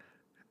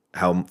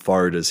 how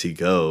far does he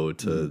go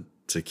to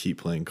keep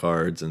playing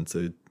cards and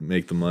to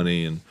make the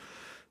money and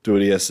do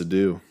what he has to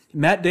do?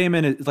 Matt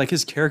Damon, like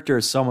his character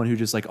is someone who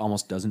just like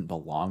almost doesn't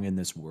belong in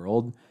this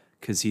world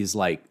because he's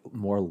like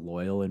more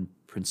loyal and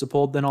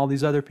principled than all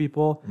these other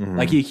people.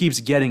 Like he keeps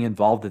getting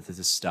involved with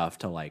this stuff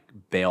to like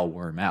bail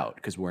Worm out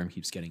because Worm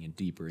keeps getting in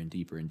deeper and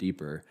deeper and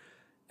deeper,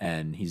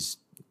 and he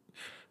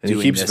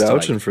keeps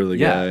vouching for the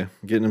guy,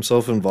 getting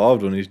himself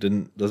involved when he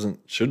shouldn't.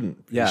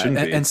 Yeah,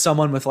 shouldn't be. And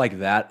someone with like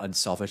that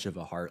unselfish of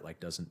a heart like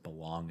doesn't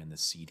belong in the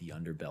seedy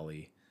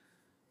underbelly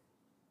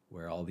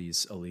where all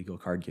these illegal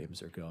card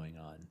games are going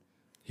on.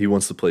 He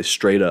wants to play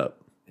straight up.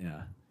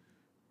 Yeah.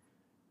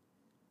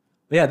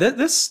 But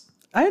yeah,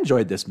 I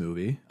enjoyed this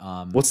movie.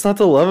 What's not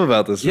to love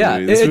about this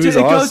movie? This it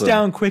awesome. goes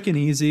down quick and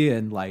easy,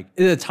 and like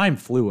the time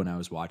flew when I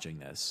was watching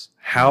this.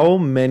 How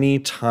many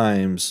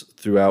times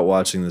throughout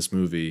watching this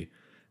movie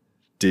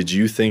did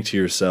you think to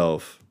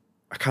yourself,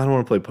 I kind of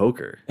want to play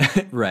poker?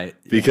 Right.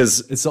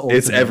 Because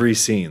it's every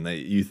scene that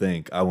you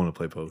think, I want to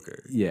play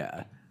poker.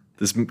 Yeah.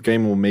 This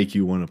game will make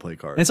you want to play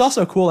cards. And it's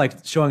also cool,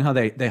 like showing how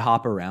they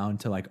hop around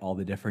to like all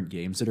the different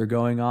games that are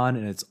going on,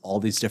 and it's all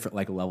these different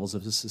like levels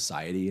of the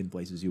society in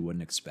places you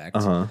wouldn't expect.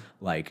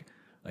 Like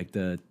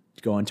the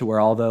going to where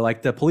all the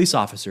like the police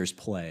officers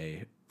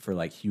play for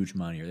like huge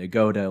money, or they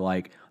go to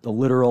like the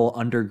literal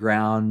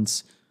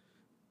underground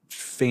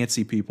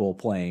fancy people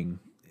playing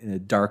in a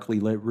darkly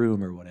lit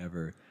room or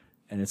whatever.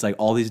 And it's like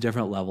all these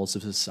different levels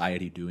of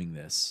society doing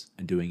this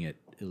and doing it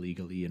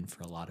illegally and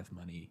for a lot of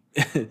money.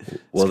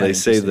 Well, they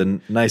say the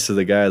nicer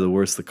the guy, the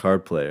worse the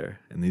card player.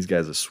 And these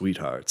guys are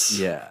sweethearts.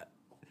 Yeah.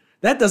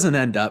 That doesn't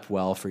end up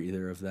well for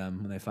either of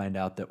them when they find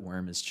out that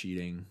Worm is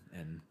cheating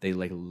and they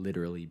like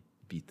literally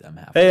beat them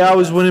half. Hey, I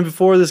was winning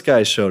before this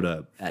guy showed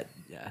up.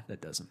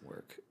 That doesn't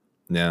work.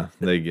 Yeah,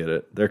 they get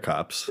it. They're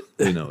cops.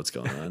 They know what's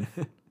going on.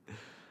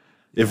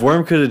 If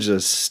Worm could have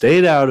just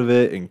stayed out of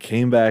it and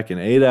came back in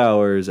 8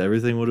 hours,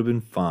 everything would have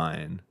been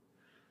fine.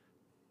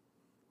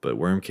 But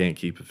Worm can't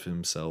keep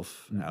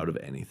himself out of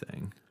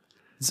anything.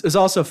 It's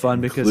also fun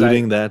because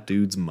including that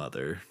dude's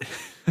mother.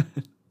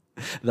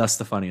 That's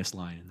the funniest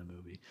line in the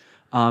movie.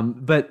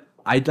 But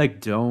I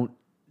don't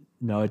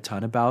know a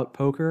ton about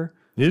poker.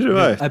 Neither do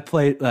I. I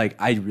played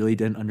I really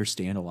didn't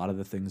understand a lot of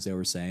the things they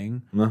were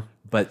saying. No,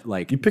 but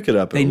you pick it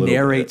up. They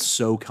narrate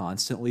so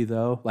constantly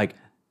though. Like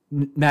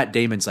Matt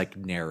Damon's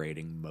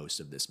narrating most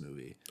of this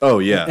movie. Oh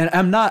yeah, and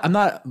I'm not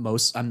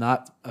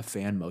a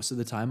fan most of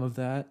the time of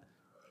that.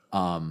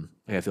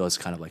 I feel it's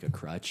kind of like a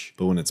crutch.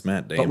 But when it's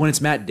Matt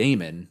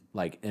Damon,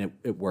 and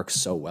it works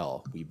so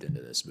well weaved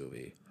into this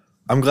movie.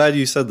 I'm glad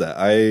you said that.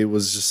 I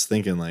was just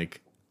thinking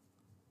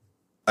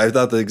I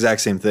thought the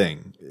exact same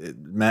thing.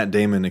 Matt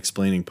Damon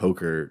explaining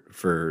poker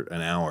for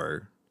an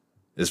hour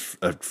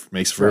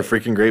makes for a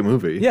freaking great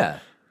movie. Yeah,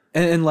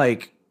 and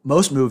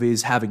most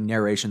movies having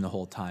narration the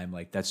whole time,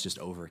 that's just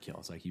overkill.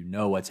 It's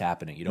what's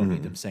happening. You don't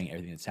need them saying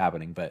everything that's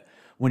happening. But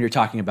when you're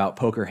talking about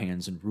poker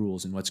hands and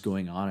rules and what's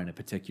going on in a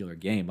particular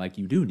game,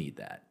 you do need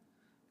that.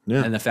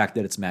 Yeah. And the fact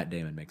that it's Matt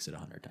Damon makes it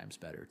 100 times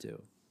better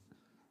too.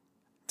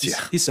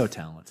 He's so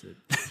talented.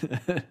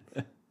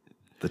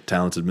 The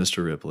talented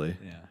Mr. Ripley.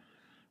 Yeah.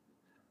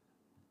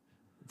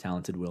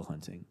 Talented Will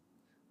Hunting.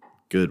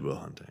 Good Will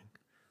Hunting.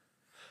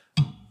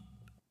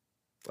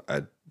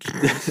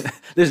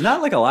 There's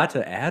not a lot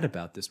to add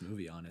about this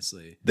movie,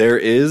 honestly. There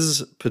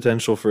is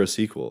potential for a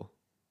sequel.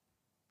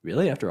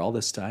 Really? After all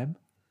this time?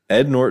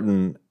 Ed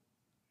Norton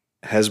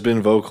has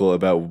been vocal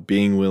about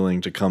being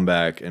willing to come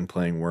back and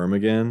playing Worm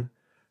again.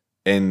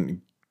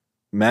 And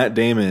Matt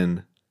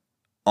Damon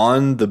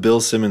on the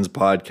Bill Simmons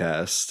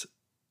podcast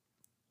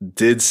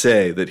did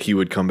say that he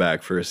would come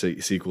back for a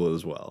sequel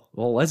as well.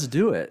 Well, let's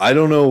do it. I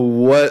don't know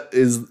what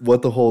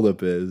the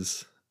holdup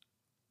is.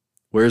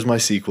 Where's my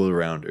sequel to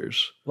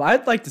Rounders? Well,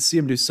 I'd like to see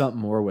him do something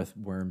more with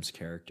Worm's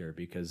character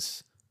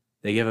because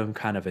they give him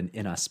kind of an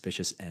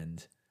inauspicious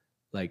end.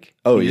 He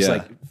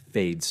just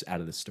fades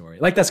out of the story.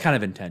 That's kind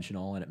of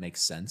intentional and it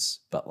makes sense,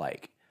 but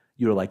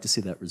you would like to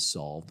see that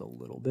resolved a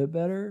little bit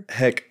better.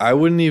 Heck, I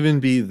wouldn't even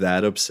be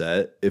that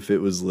upset if it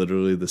was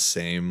literally the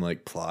same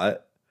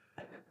plot.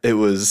 It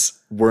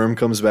was Worm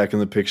comes back in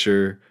the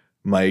picture,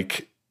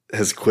 Mike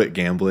has quit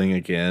gambling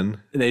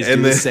again.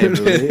 And the same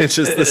movie. It's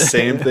just the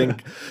same thing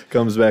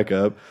comes back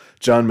up.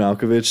 John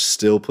Malkovich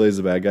still plays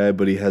the bad guy,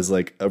 but he has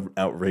an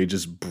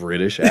outrageous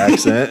British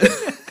accent.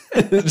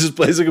 It just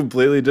plays a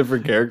completely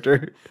different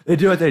character. They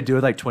do what they do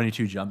with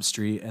 22 Jump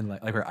Street and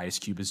where Ice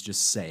Cube is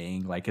just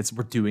saying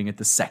we're doing it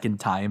the second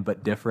time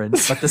but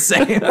different but the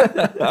same.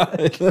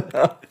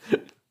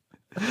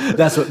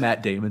 That's what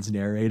Matt Damon's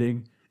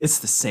narrating. It's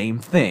the same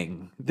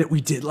thing that we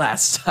did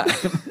last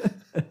time.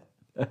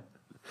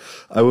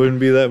 I wouldn't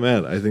be that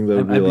mad. I think that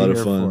would be a lot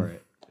of fun.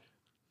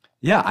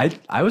 Yeah,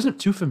 I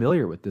wasn't too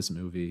familiar with this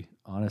movie,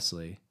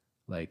 honestly.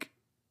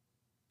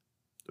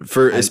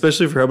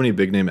 Especially for how many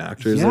big name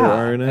actors there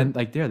are in it. And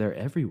they're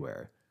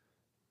everywhere.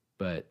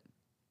 But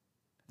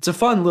it's a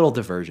fun little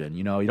diversion,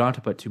 you don't have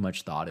to put too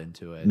much thought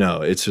into it.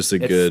 No, it's just a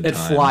good time. It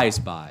flies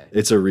by.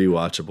 It's a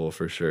rewatchable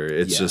for sure.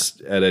 It's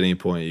just at any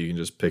point you can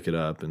just pick it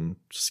up and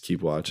just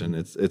keep watching.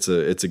 It's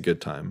a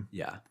good time.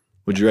 Yeah.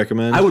 Would you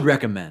recommend? I would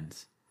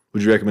recommend.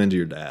 Would you recommend to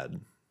your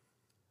dad?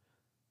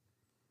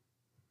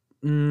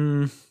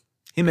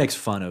 He makes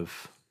fun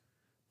of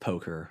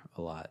poker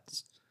a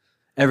lot.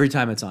 Every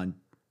time it's on,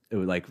 it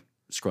would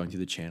scrolling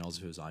through the channels.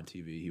 If it was on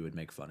TV, he would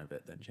make fun of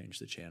it, then change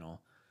the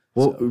channel.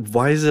 Well,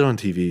 why is it on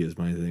TV? Is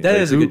my thing. That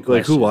is a good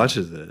question. Who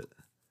watches it?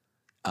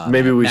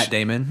 Maybe Matt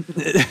Damon.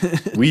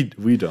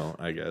 we don't,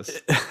 I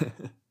guess.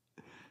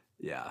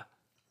 Yeah.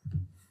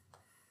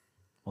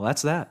 Well,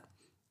 that's that.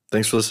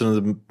 Thanks for listening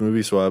to the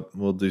Movie Swap.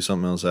 We'll do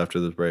something else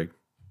after this break.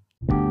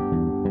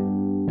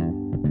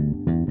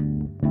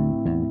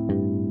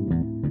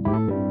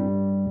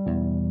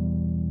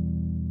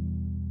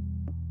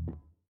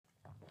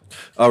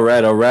 All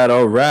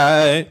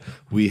right.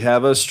 We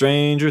have a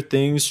Stranger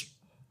Things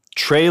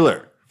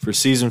trailer for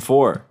season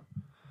 4.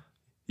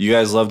 You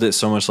guys loved it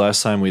so much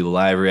last time we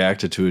live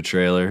reacted to a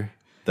trailer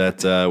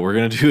that we're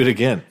going to do it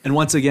again. And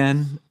once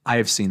again, I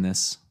have seen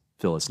this.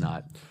 Phil is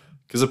not.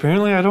 Because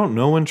apparently I don't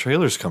know when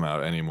trailers come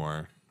out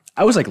anymore.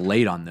 I was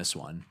late on this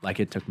one.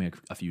 It took me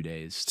a few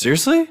days.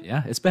 Seriously?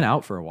 Yeah, it's been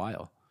out for a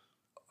while.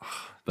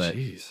 But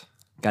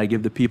got to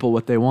give the people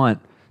what they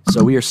want.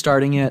 So we are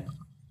starting it.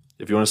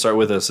 If you want to start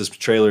with us, this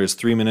trailer is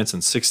 3 minutes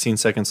and 16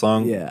 seconds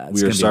long. Yeah,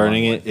 we are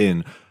starting it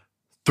in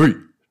 3,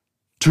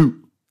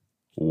 2,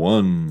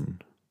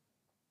 1.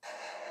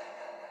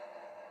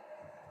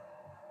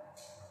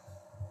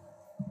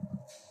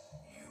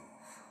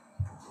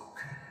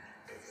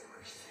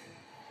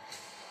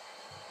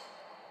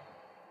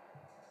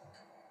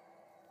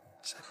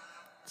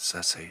 Is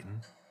that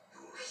Satan?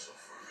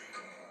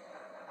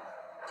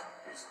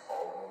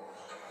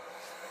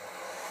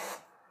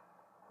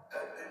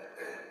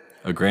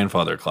 A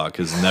grandfather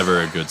clock is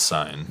never a good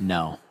sign.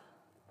 No.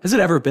 Has it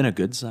ever been a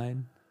good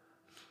sign?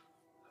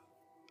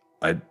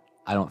 I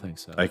don't think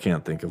so. I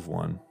can't think of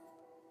one.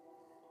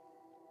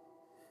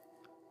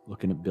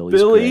 Looking at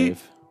Billy's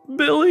grave.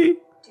 Billy.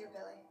 Dear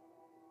Billy,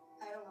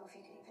 I don't know if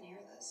you can even hear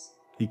this.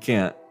 He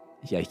can't.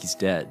 Yeah, he's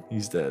dead.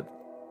 He's dead.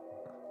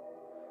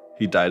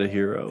 He died a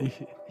hero.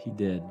 He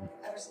did.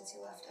 Ever since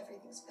you left,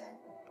 everything's been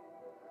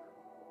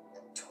a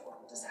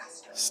total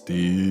disaster.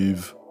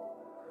 Steve.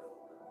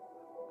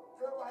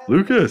 For a while,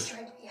 Lucas. I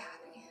tried to be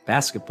happy.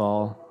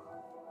 Basketball.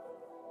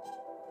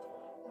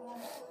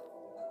 Normal.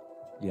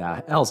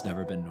 Yeah, Elle's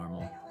never been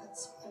normal.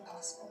 That's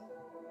impossible.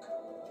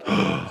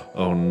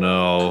 Oh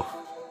no.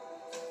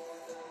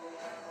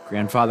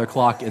 Grandfather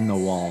clock in the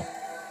wall.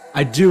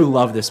 I do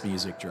love this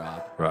music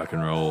drop. Rock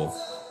and roll.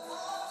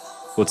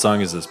 What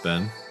song is this,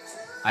 Ben?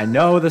 I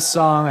know the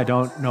song. I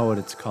don't know what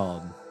it's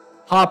called.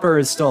 Hopper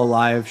is still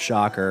alive.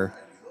 Shocker.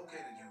 Located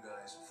you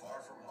guys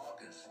far from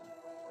Hawkins.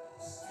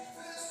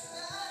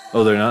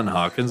 Oh, they're not in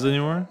Hawkins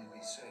anymore? You'd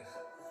be safe.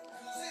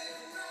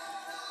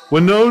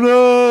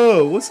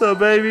 Winona! What's up,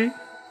 baby?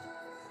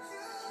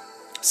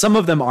 Some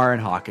of them are in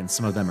Hawkins.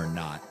 Some of them are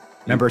not.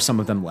 Remember, some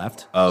of them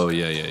left. Oh,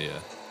 yeah.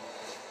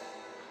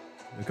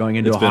 They're going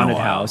into It's a been a haunted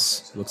while.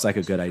 house. Looks like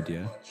a good idea.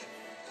 In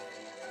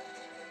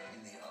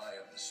the eye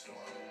of the storm.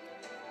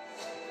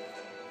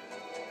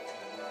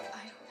 I don't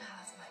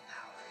have my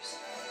powers.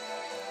 I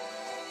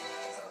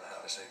don't know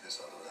how to say this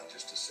other than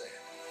just to say it.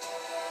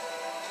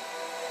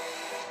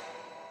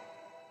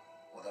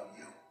 Without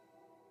you,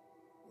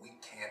 we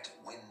can't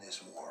win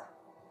this war.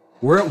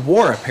 We're at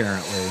war,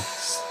 apparently.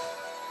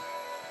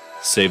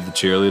 Save the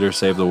cheerleader,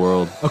 save the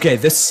world. Okay,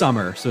 this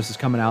summer. So this is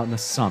coming out in the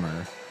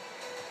summer.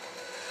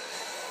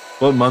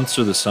 What months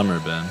are the summer,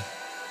 Ben?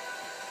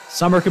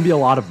 Summer can be a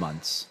lot of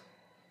months.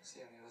 See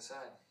you on the other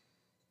side.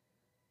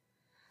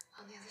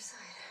 On the other side.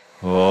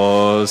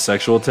 Oh,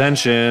 sexual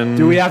tension.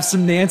 Do we have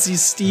some Nancy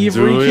Steve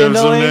Do we have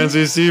some rekindling?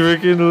 Nancy Steve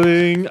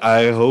rekindling?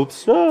 I hope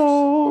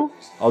so.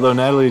 Although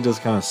Natalie does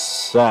kind of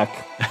suck.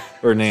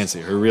 Or Nancy.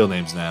 Her real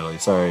name's Natalie.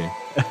 Sorry.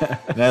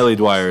 Natalie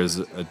Dwyer is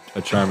a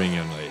charming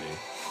young lady.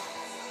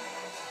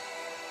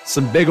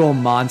 Some big old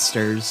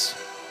monsters.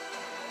 People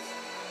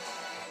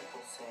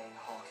say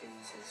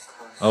Hawkins is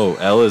cursed. Oh,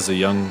 Elle is a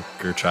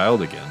younger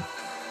child again.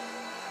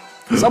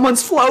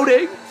 Someone's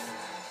floating.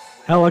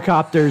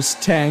 Helicopters,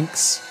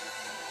 tanks.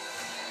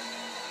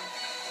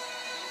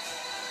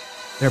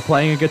 They're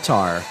playing a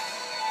guitar.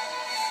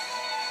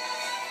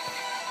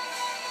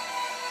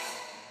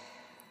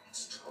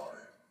 It's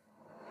time.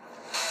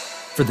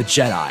 For the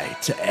Jedi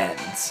to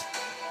end.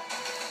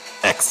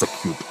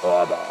 Execute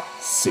Order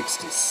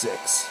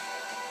 66.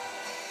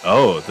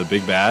 Oh, the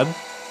big bad? You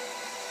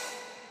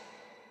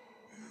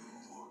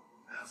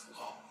have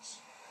lost.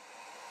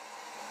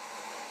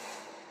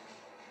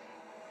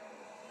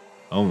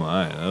 Oh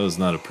my, that was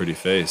not a pretty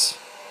face.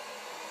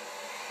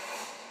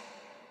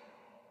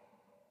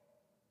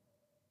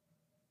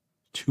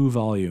 Two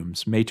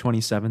volumes, May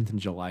 27th and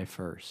July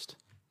 1st.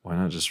 Why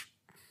not just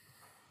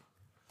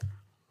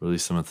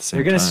release them at the same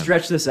They're time? going to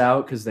stretch this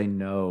out because they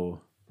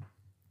know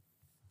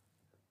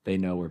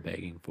we're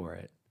begging for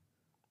it.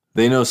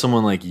 They know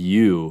someone like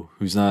you,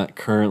 who's not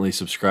currently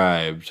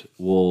subscribed,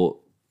 will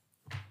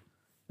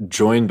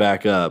join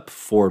back up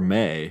for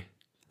May.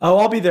 Oh,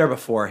 I'll be there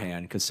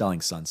beforehand because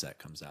Selling Sunset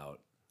comes out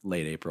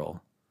late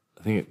April.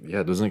 I think,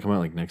 doesn't it come out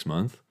like next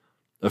month?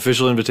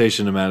 Official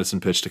invitation to Madison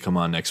Pitch to come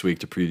on next week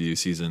to preview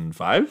season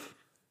 5?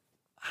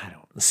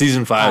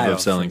 Season 5 of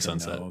Selling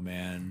Sunset. Oh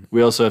man,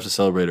 We also have to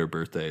celebrate our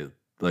birthday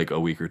like a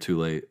week or two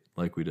late,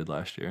 like we did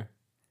last year.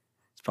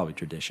 it's probably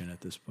tradition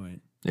at this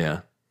point.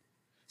 Yeah.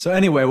 So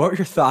anyway, what were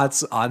your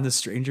thoughts on the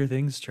Stranger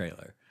Things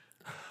trailer?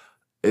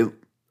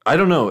 I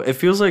don't know. It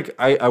feels like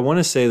I want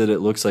to say that it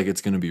looks like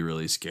it's going to be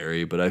really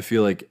scary, but I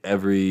feel like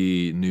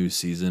every new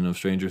season of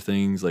Stranger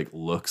Things like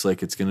looks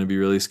like it's going to be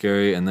really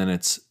scary, and then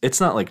it's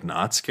not like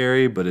not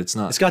scary, but it's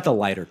not. It's got the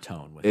lighter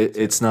tone with it.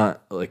 It's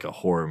not like a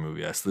horror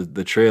movie. Yes,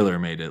 the trailer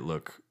made it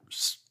look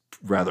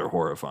rather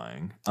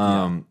horrifying.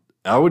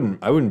 I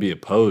wouldn't be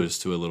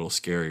opposed to a little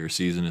scarier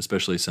season,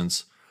 especially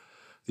since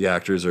the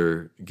actors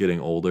are getting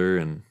older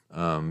and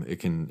it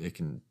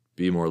can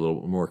be a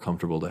little more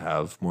comfortable to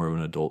have more of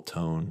an adult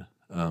tone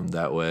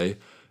that way.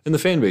 And the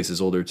fan base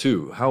is older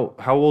too. How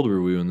old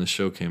were we when this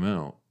show came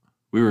out?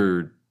 We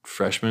were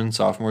freshmen,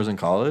 sophomores in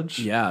college.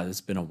 Yeah,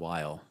 it's been a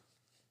while.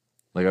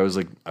 Like I was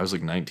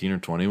like 19 or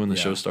 20 when the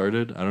show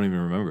started. I don't even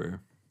remember.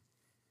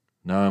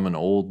 Now I'm an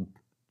old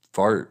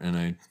fart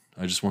and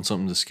I just want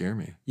something to scare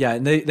me. Yeah,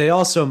 and they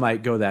also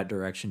might go that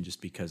direction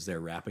just because they're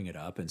wrapping it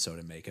up, and so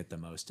to make it the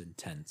most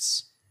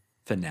intense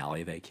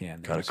finale they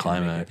can. Got a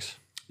climax.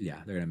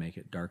 They're gonna make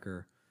it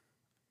darker.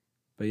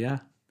 But yeah,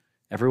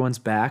 everyone's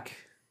back.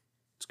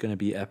 It's gonna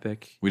be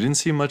epic. We didn't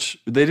see much.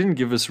 They didn't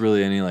give us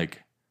really any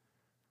like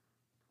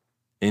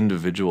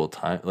individual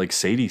time. Like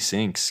Sadie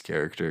Sink's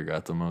character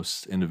got the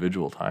most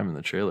individual time in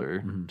the trailer,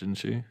 didn't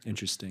she?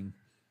 Interesting.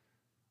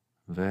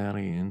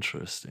 Very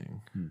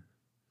interesting.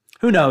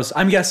 Who knows?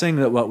 I'm guessing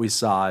that what we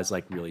saw is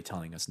like really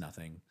telling us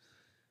nothing.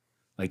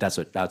 Like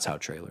that's how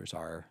trailers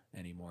are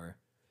anymore.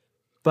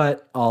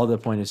 But all the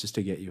point is just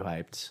to get you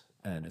hyped,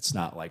 and it's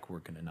not like we're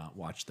gonna not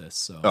watch this.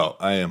 So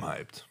I am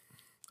hyped.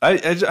 I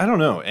don't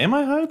know. Am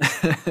I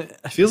hyped?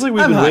 It feels like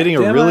we've been hyped. waiting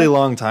a Am really I?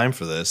 long time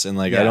for this, and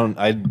like Yeah.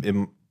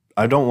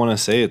 I don't want to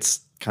say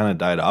it's kind of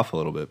died off a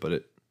little bit, but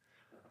it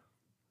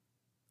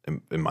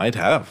might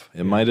have.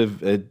 It might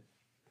have.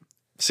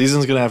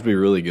 Season's gonna have to be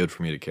really good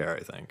for me to care, I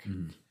think.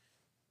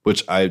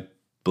 Which I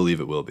believe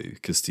it will be,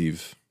 because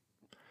Steve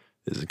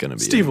is gonna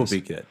be. Steve in will this.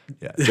 be good.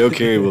 Yeah, Joe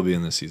Carey will be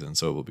in this season,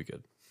 so it will be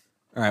good.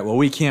 All right. Well,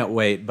 we can't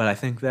wait, but I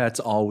think that's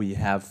all we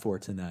have for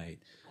tonight.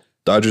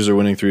 Dodgers are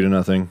winning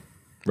 3-0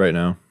 right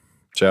now.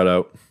 Shout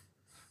out.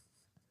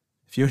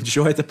 If you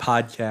enjoyed the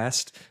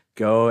podcast,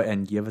 go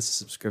and give us a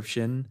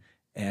subscription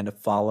and a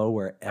follow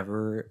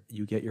wherever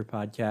you get your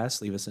podcast.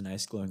 Leave us a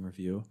nice glowing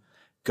review.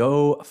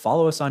 Go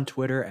follow us on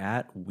Twitter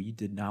at We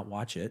Did Not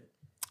Watch It,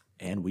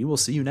 and we will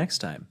see you next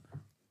time.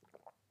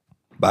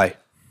 Bye.